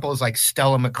example is like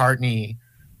Stella McCartney.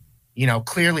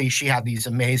 Clearly she had these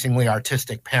amazingly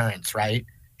artistic parents, right?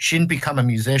 She didn't become a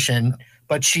musician,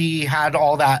 but she had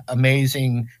all that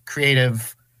amazing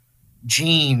creative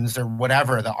genes or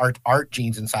whatever, the art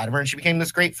genes inside of her. And she became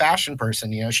this great fashion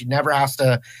person. She never has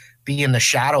to be in the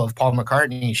shadow of Paul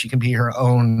McCartney. She can be her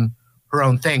own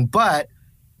thing. But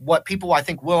what people I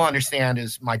think will understand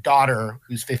is my daughter,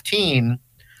 who's 15,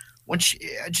 when she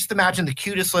just imagine the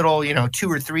cutest little,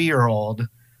 2 or 3 year old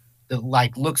that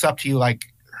like looks up to you like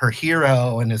her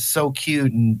hero and is so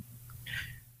cute and,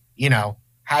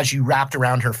 has you wrapped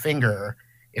around her finger.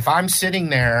 If I'm sitting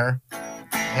there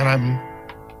and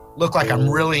look like I'm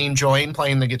really enjoying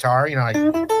playing the guitar, like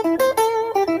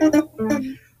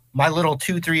my little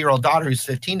 2-3 year old daughter who's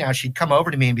 15 now, she'd come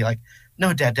over to me and be like,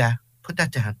 no, Dad, put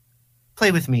that down.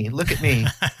 Play with me. Look at me.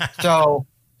 So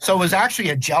it was actually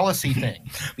a jealousy thing.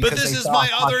 But this is my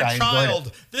other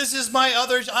child. This is my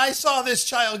other. I saw this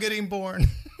child getting born.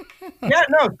 Yeah,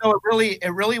 no. So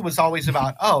it really was always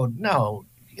about, oh no,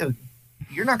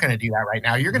 you're not going to do that right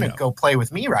now. You're going to go play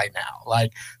with me right now.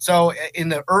 Like, so in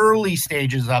the early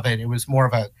stages of it, it was more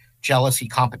of a jealousy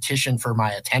competition for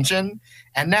my attention.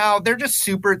 And now they're just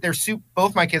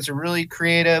both my kids are really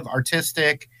creative,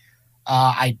 artistic.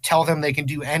 I tell them they can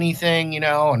do anything,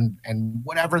 and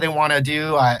whatever they want to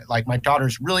do. Like my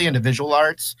daughter's really into visual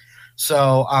arts.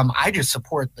 So I just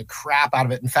support the crap out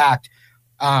of it. In fact,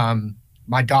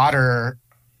 my daughter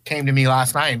came to me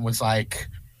last night and was like,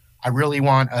 I really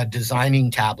want a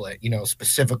designing tablet,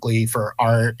 specifically for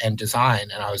art and design.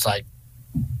 And I was like,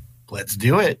 let's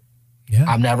do it. Yeah.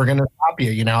 I'm never going to stop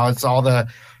you. It's all the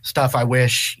stuff I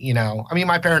wish,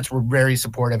 my parents were very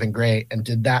supportive and great and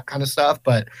did that kind of stuff,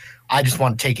 but I just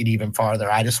want to take it even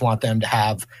farther. I just want them to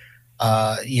have,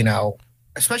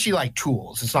 especially like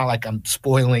tools. It's not like I'm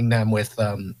spoiling them with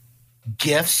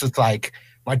gifts. It's like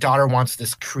my daughter wants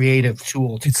this creative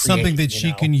tool to It's create, something that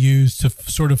she can use to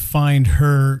sort of find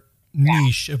her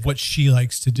niche of what she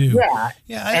likes to do.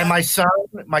 Yeah. And my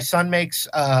son makes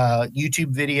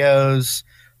YouTube videos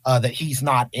that he's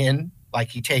not in. Like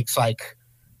he takes like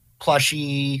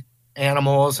plushy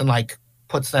animals and like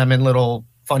puts them in little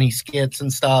funny skits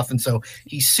and stuff. And so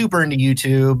he's super into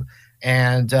YouTube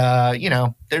and,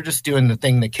 they're just doing the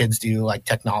thing that kids do, like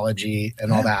technology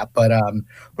and all that. But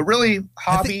really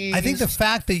hobbies. I think the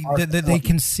fact that they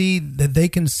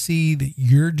can see that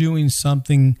you're doing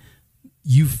something,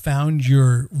 you found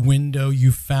your window,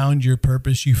 you found your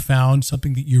purpose, you found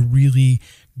something that you're really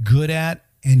good at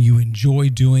and you enjoy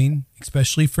doing,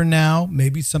 especially for now,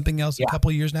 maybe something else a couple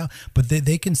of years now, but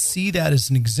they can see that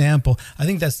as an example. I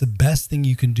think that's the best thing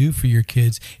you can do for your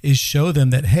kids is show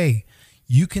them that, hey,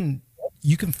 you can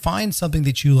find something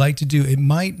that you like to do. It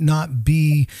might not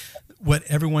be what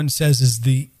everyone says is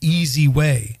the easy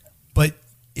way, but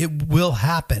it will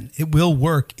happen. It will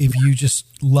work if you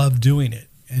just love doing it.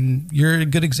 And you're a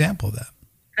good example of that.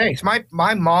 Thanks.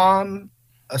 My mom,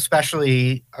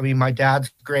 especially, my dad's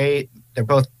great. They're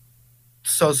both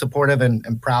so supportive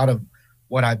and proud of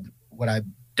what I've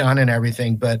done and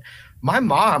everything. But my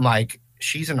mom, like,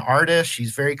 she's an artist.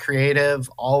 She's very creative,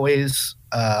 always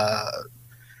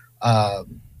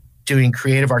doing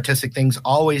creative, artistic things,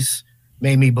 always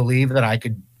made me believe that I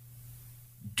could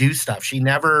do stuff. She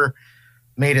never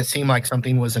made it seem like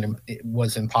something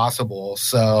was impossible.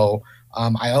 So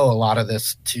I owe a lot of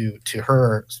this to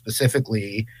her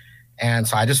specifically. And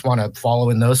so I just want to follow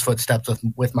in those footsteps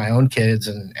with my own kids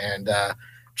and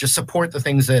just support the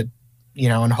things that,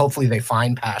 and hopefully they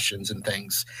find passions and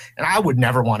things. And I would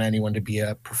never want anyone to be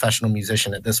a professional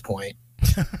musician at this point.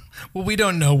 Well, we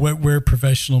don't know where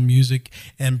professional music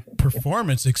and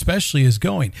performance especially is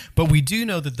going, but we do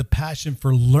know that the passion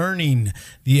for learning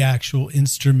the actual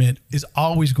instrument is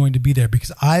always going to be there,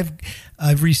 because I've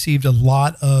received a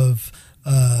lot of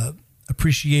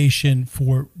appreciation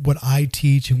for what I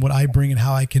teach and what I bring and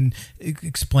how I can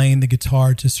explain the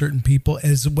guitar to certain people,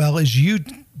 as well as you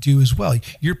do as well.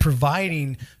 You're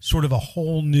providing sort of a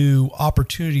whole new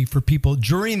opportunity for people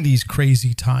during these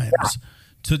crazy times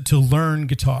to learn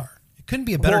guitar. It couldn't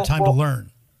be a better time to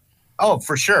learn. Oh,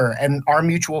 for sure. And our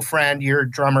mutual friend, your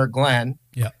drummer, Glenn,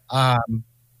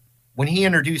 when he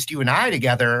introduced you and I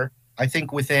together, I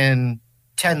think within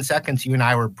 10 seconds, you and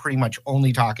I were pretty much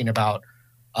only talking about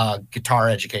guitar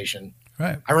education.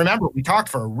 Right. I remember we talked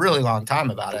for a really long time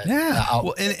about it. Yeah.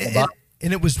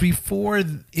 And it was before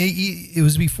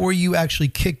you actually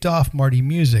kicked off Marty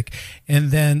Music,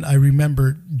 and then I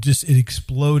remember just it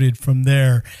exploded from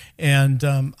there. And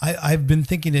I've been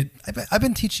thinking I've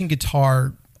been teaching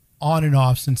guitar on and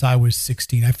off since I was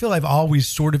 16. I feel I've always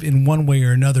sort of in one way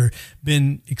or another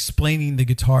been explaining the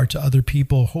guitar to other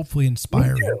people, hopefully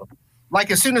inspiring. Like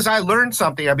as soon as I learned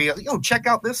something, I'd be like, "Yo, check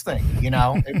out this thing."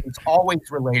 It's always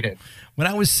related. When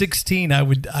I was 16,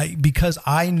 because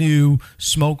I knew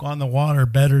Smoke on the Water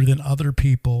better than other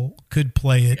people could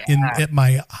play it at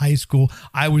my high school.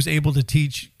 I was able to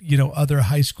teach, other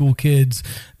high school kids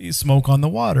Smoke on the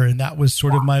Water, and that was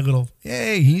sort of my little,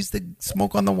 hey, he's the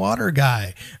Smoke on the Water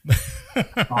guy.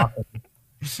 Awesome.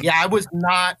 Yeah, I was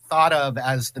not thought of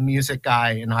as the music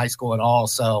guy in high school at all.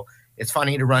 So it's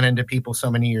funny to run into people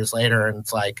so many years later, and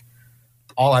it's like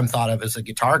all I'm thought of is a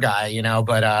guitar guy, you know.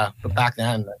 But back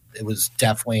then, it was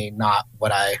definitely not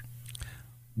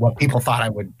what people thought I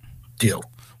would do.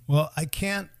 Well, I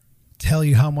can't tell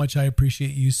you how much I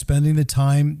appreciate you spending the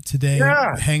time today,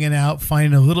 hanging out,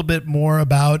 finding a little bit more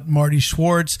about Marty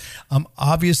Schwartz.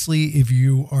 Obviously, if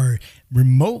you are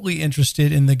remotely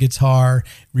interested in the guitar,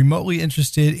 remotely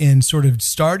interested in sort of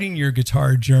starting your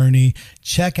guitar journey,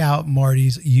 check out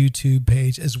Marty's YouTube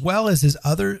page, as well as his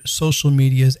other social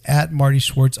medias at Marty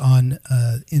Schwartz on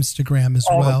Instagram as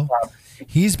well.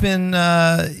 He's been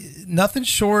nothing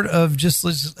short of just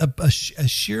a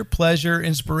sheer pleasure,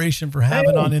 inspiration for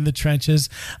having on In the Trenches.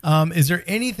 Is there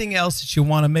anything else that you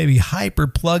want to maybe hyper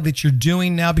plug that you're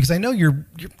doing now? Because I know you're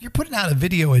putting out a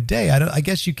video a day. I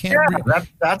guess you can't. Yeah,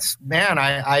 that's man.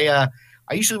 I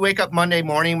usually wake up Monday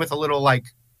morning with a little like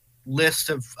list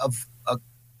of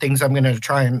things I'm going to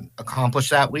try and accomplish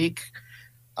that week.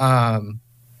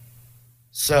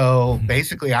 So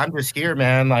basically, I'm just here,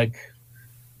 man. Like.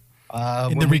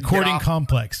 In the recording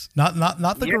complex, not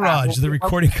the garage, the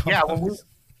recording complex.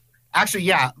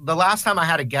 The last time I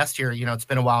had a guest here, you know, it's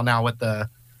been a while now with the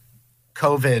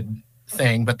COVID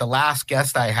thing, but the last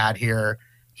guest I had here,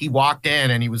 he walked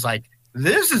in and he was like,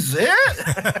 "This is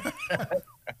it."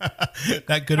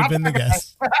 That could have been the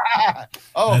guest.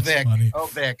 That's Vic. Funny. Oh,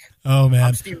 Vic. Oh, man.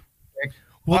 I'm Steve Vic.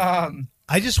 Well,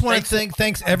 I just want to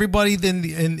thanks everybody in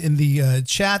the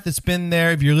chat that's been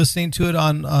there. If you're listening to it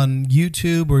on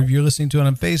YouTube or if you're listening to it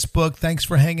on Facebook, thanks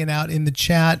for hanging out in the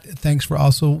chat. Thanks for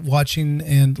also watching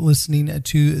and listening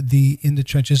to the In the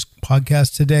Trenches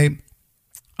podcast today.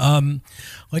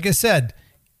 Like I said,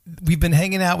 we've been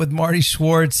hanging out with Marty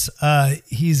Schwartz.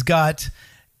 He's got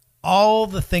all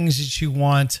the things that you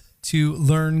want to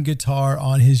learn guitar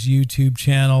on his YouTube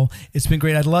channel. It's been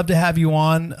great. I'd love to have you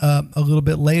on a little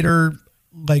bit later,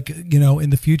 like, you know, in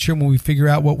the future when we figure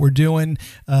out what we're doing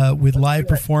with live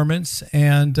performance,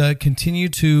 and continue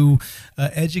to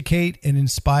educate and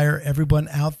inspire everyone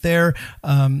out there.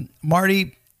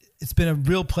 Marty, it's been a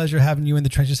real pleasure having you in the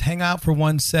trenches. Hang out for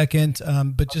 1 second,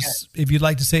 but just if you'd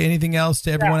like to say anything else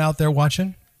to everyone out there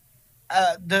watching.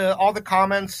 All the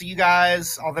comments, you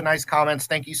guys, all the nice comments,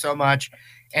 thank you so much.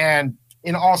 And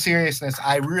in all seriousness,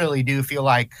 I really do feel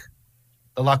like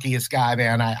the luckiest guy,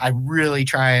 man. I really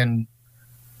try and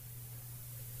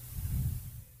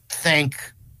thank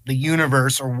the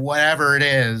universe or whatever it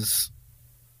is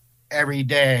every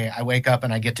day I wake up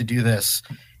and I get to do this,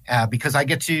 because I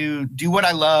get to do what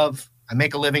I love. I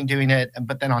make a living doing it.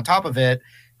 But then on top of it,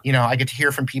 you know, I get to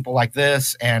hear from people like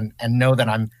this and know that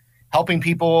I'm helping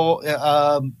people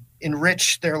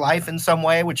enrich their life in some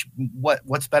way, which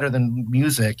what's better than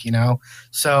music, you know?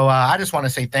 So I just want to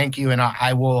say thank you. And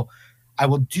I will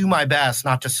do my best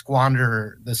not to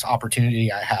squander this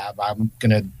opportunity I have. I'm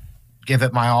going to give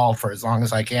it my all for as long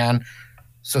as I can.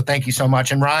 So thank you so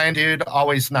much. And Ryan, dude,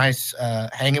 always nice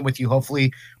hanging with you.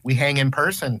 Hopefully we hang in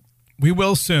person. We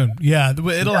will soon. Yeah,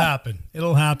 it'll happen.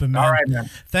 It'll happen, man. All right, man.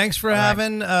 Thanks for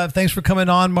thanks for coming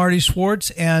on, Marty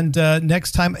Schwartz. And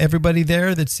next time, everybody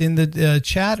there that's in the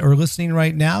chat or listening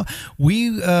right now,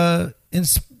 we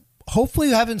hopefully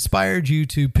have inspired you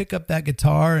to pick up that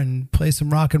guitar and play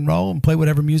some rock and roll and play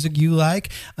whatever music you like.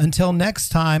 Until next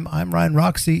time, I'm Ryan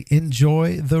Roxie.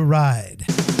 Enjoy the ride.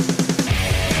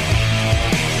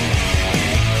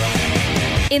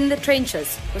 In the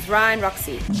Trenches with Ryan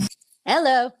Roxie.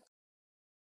 Hello.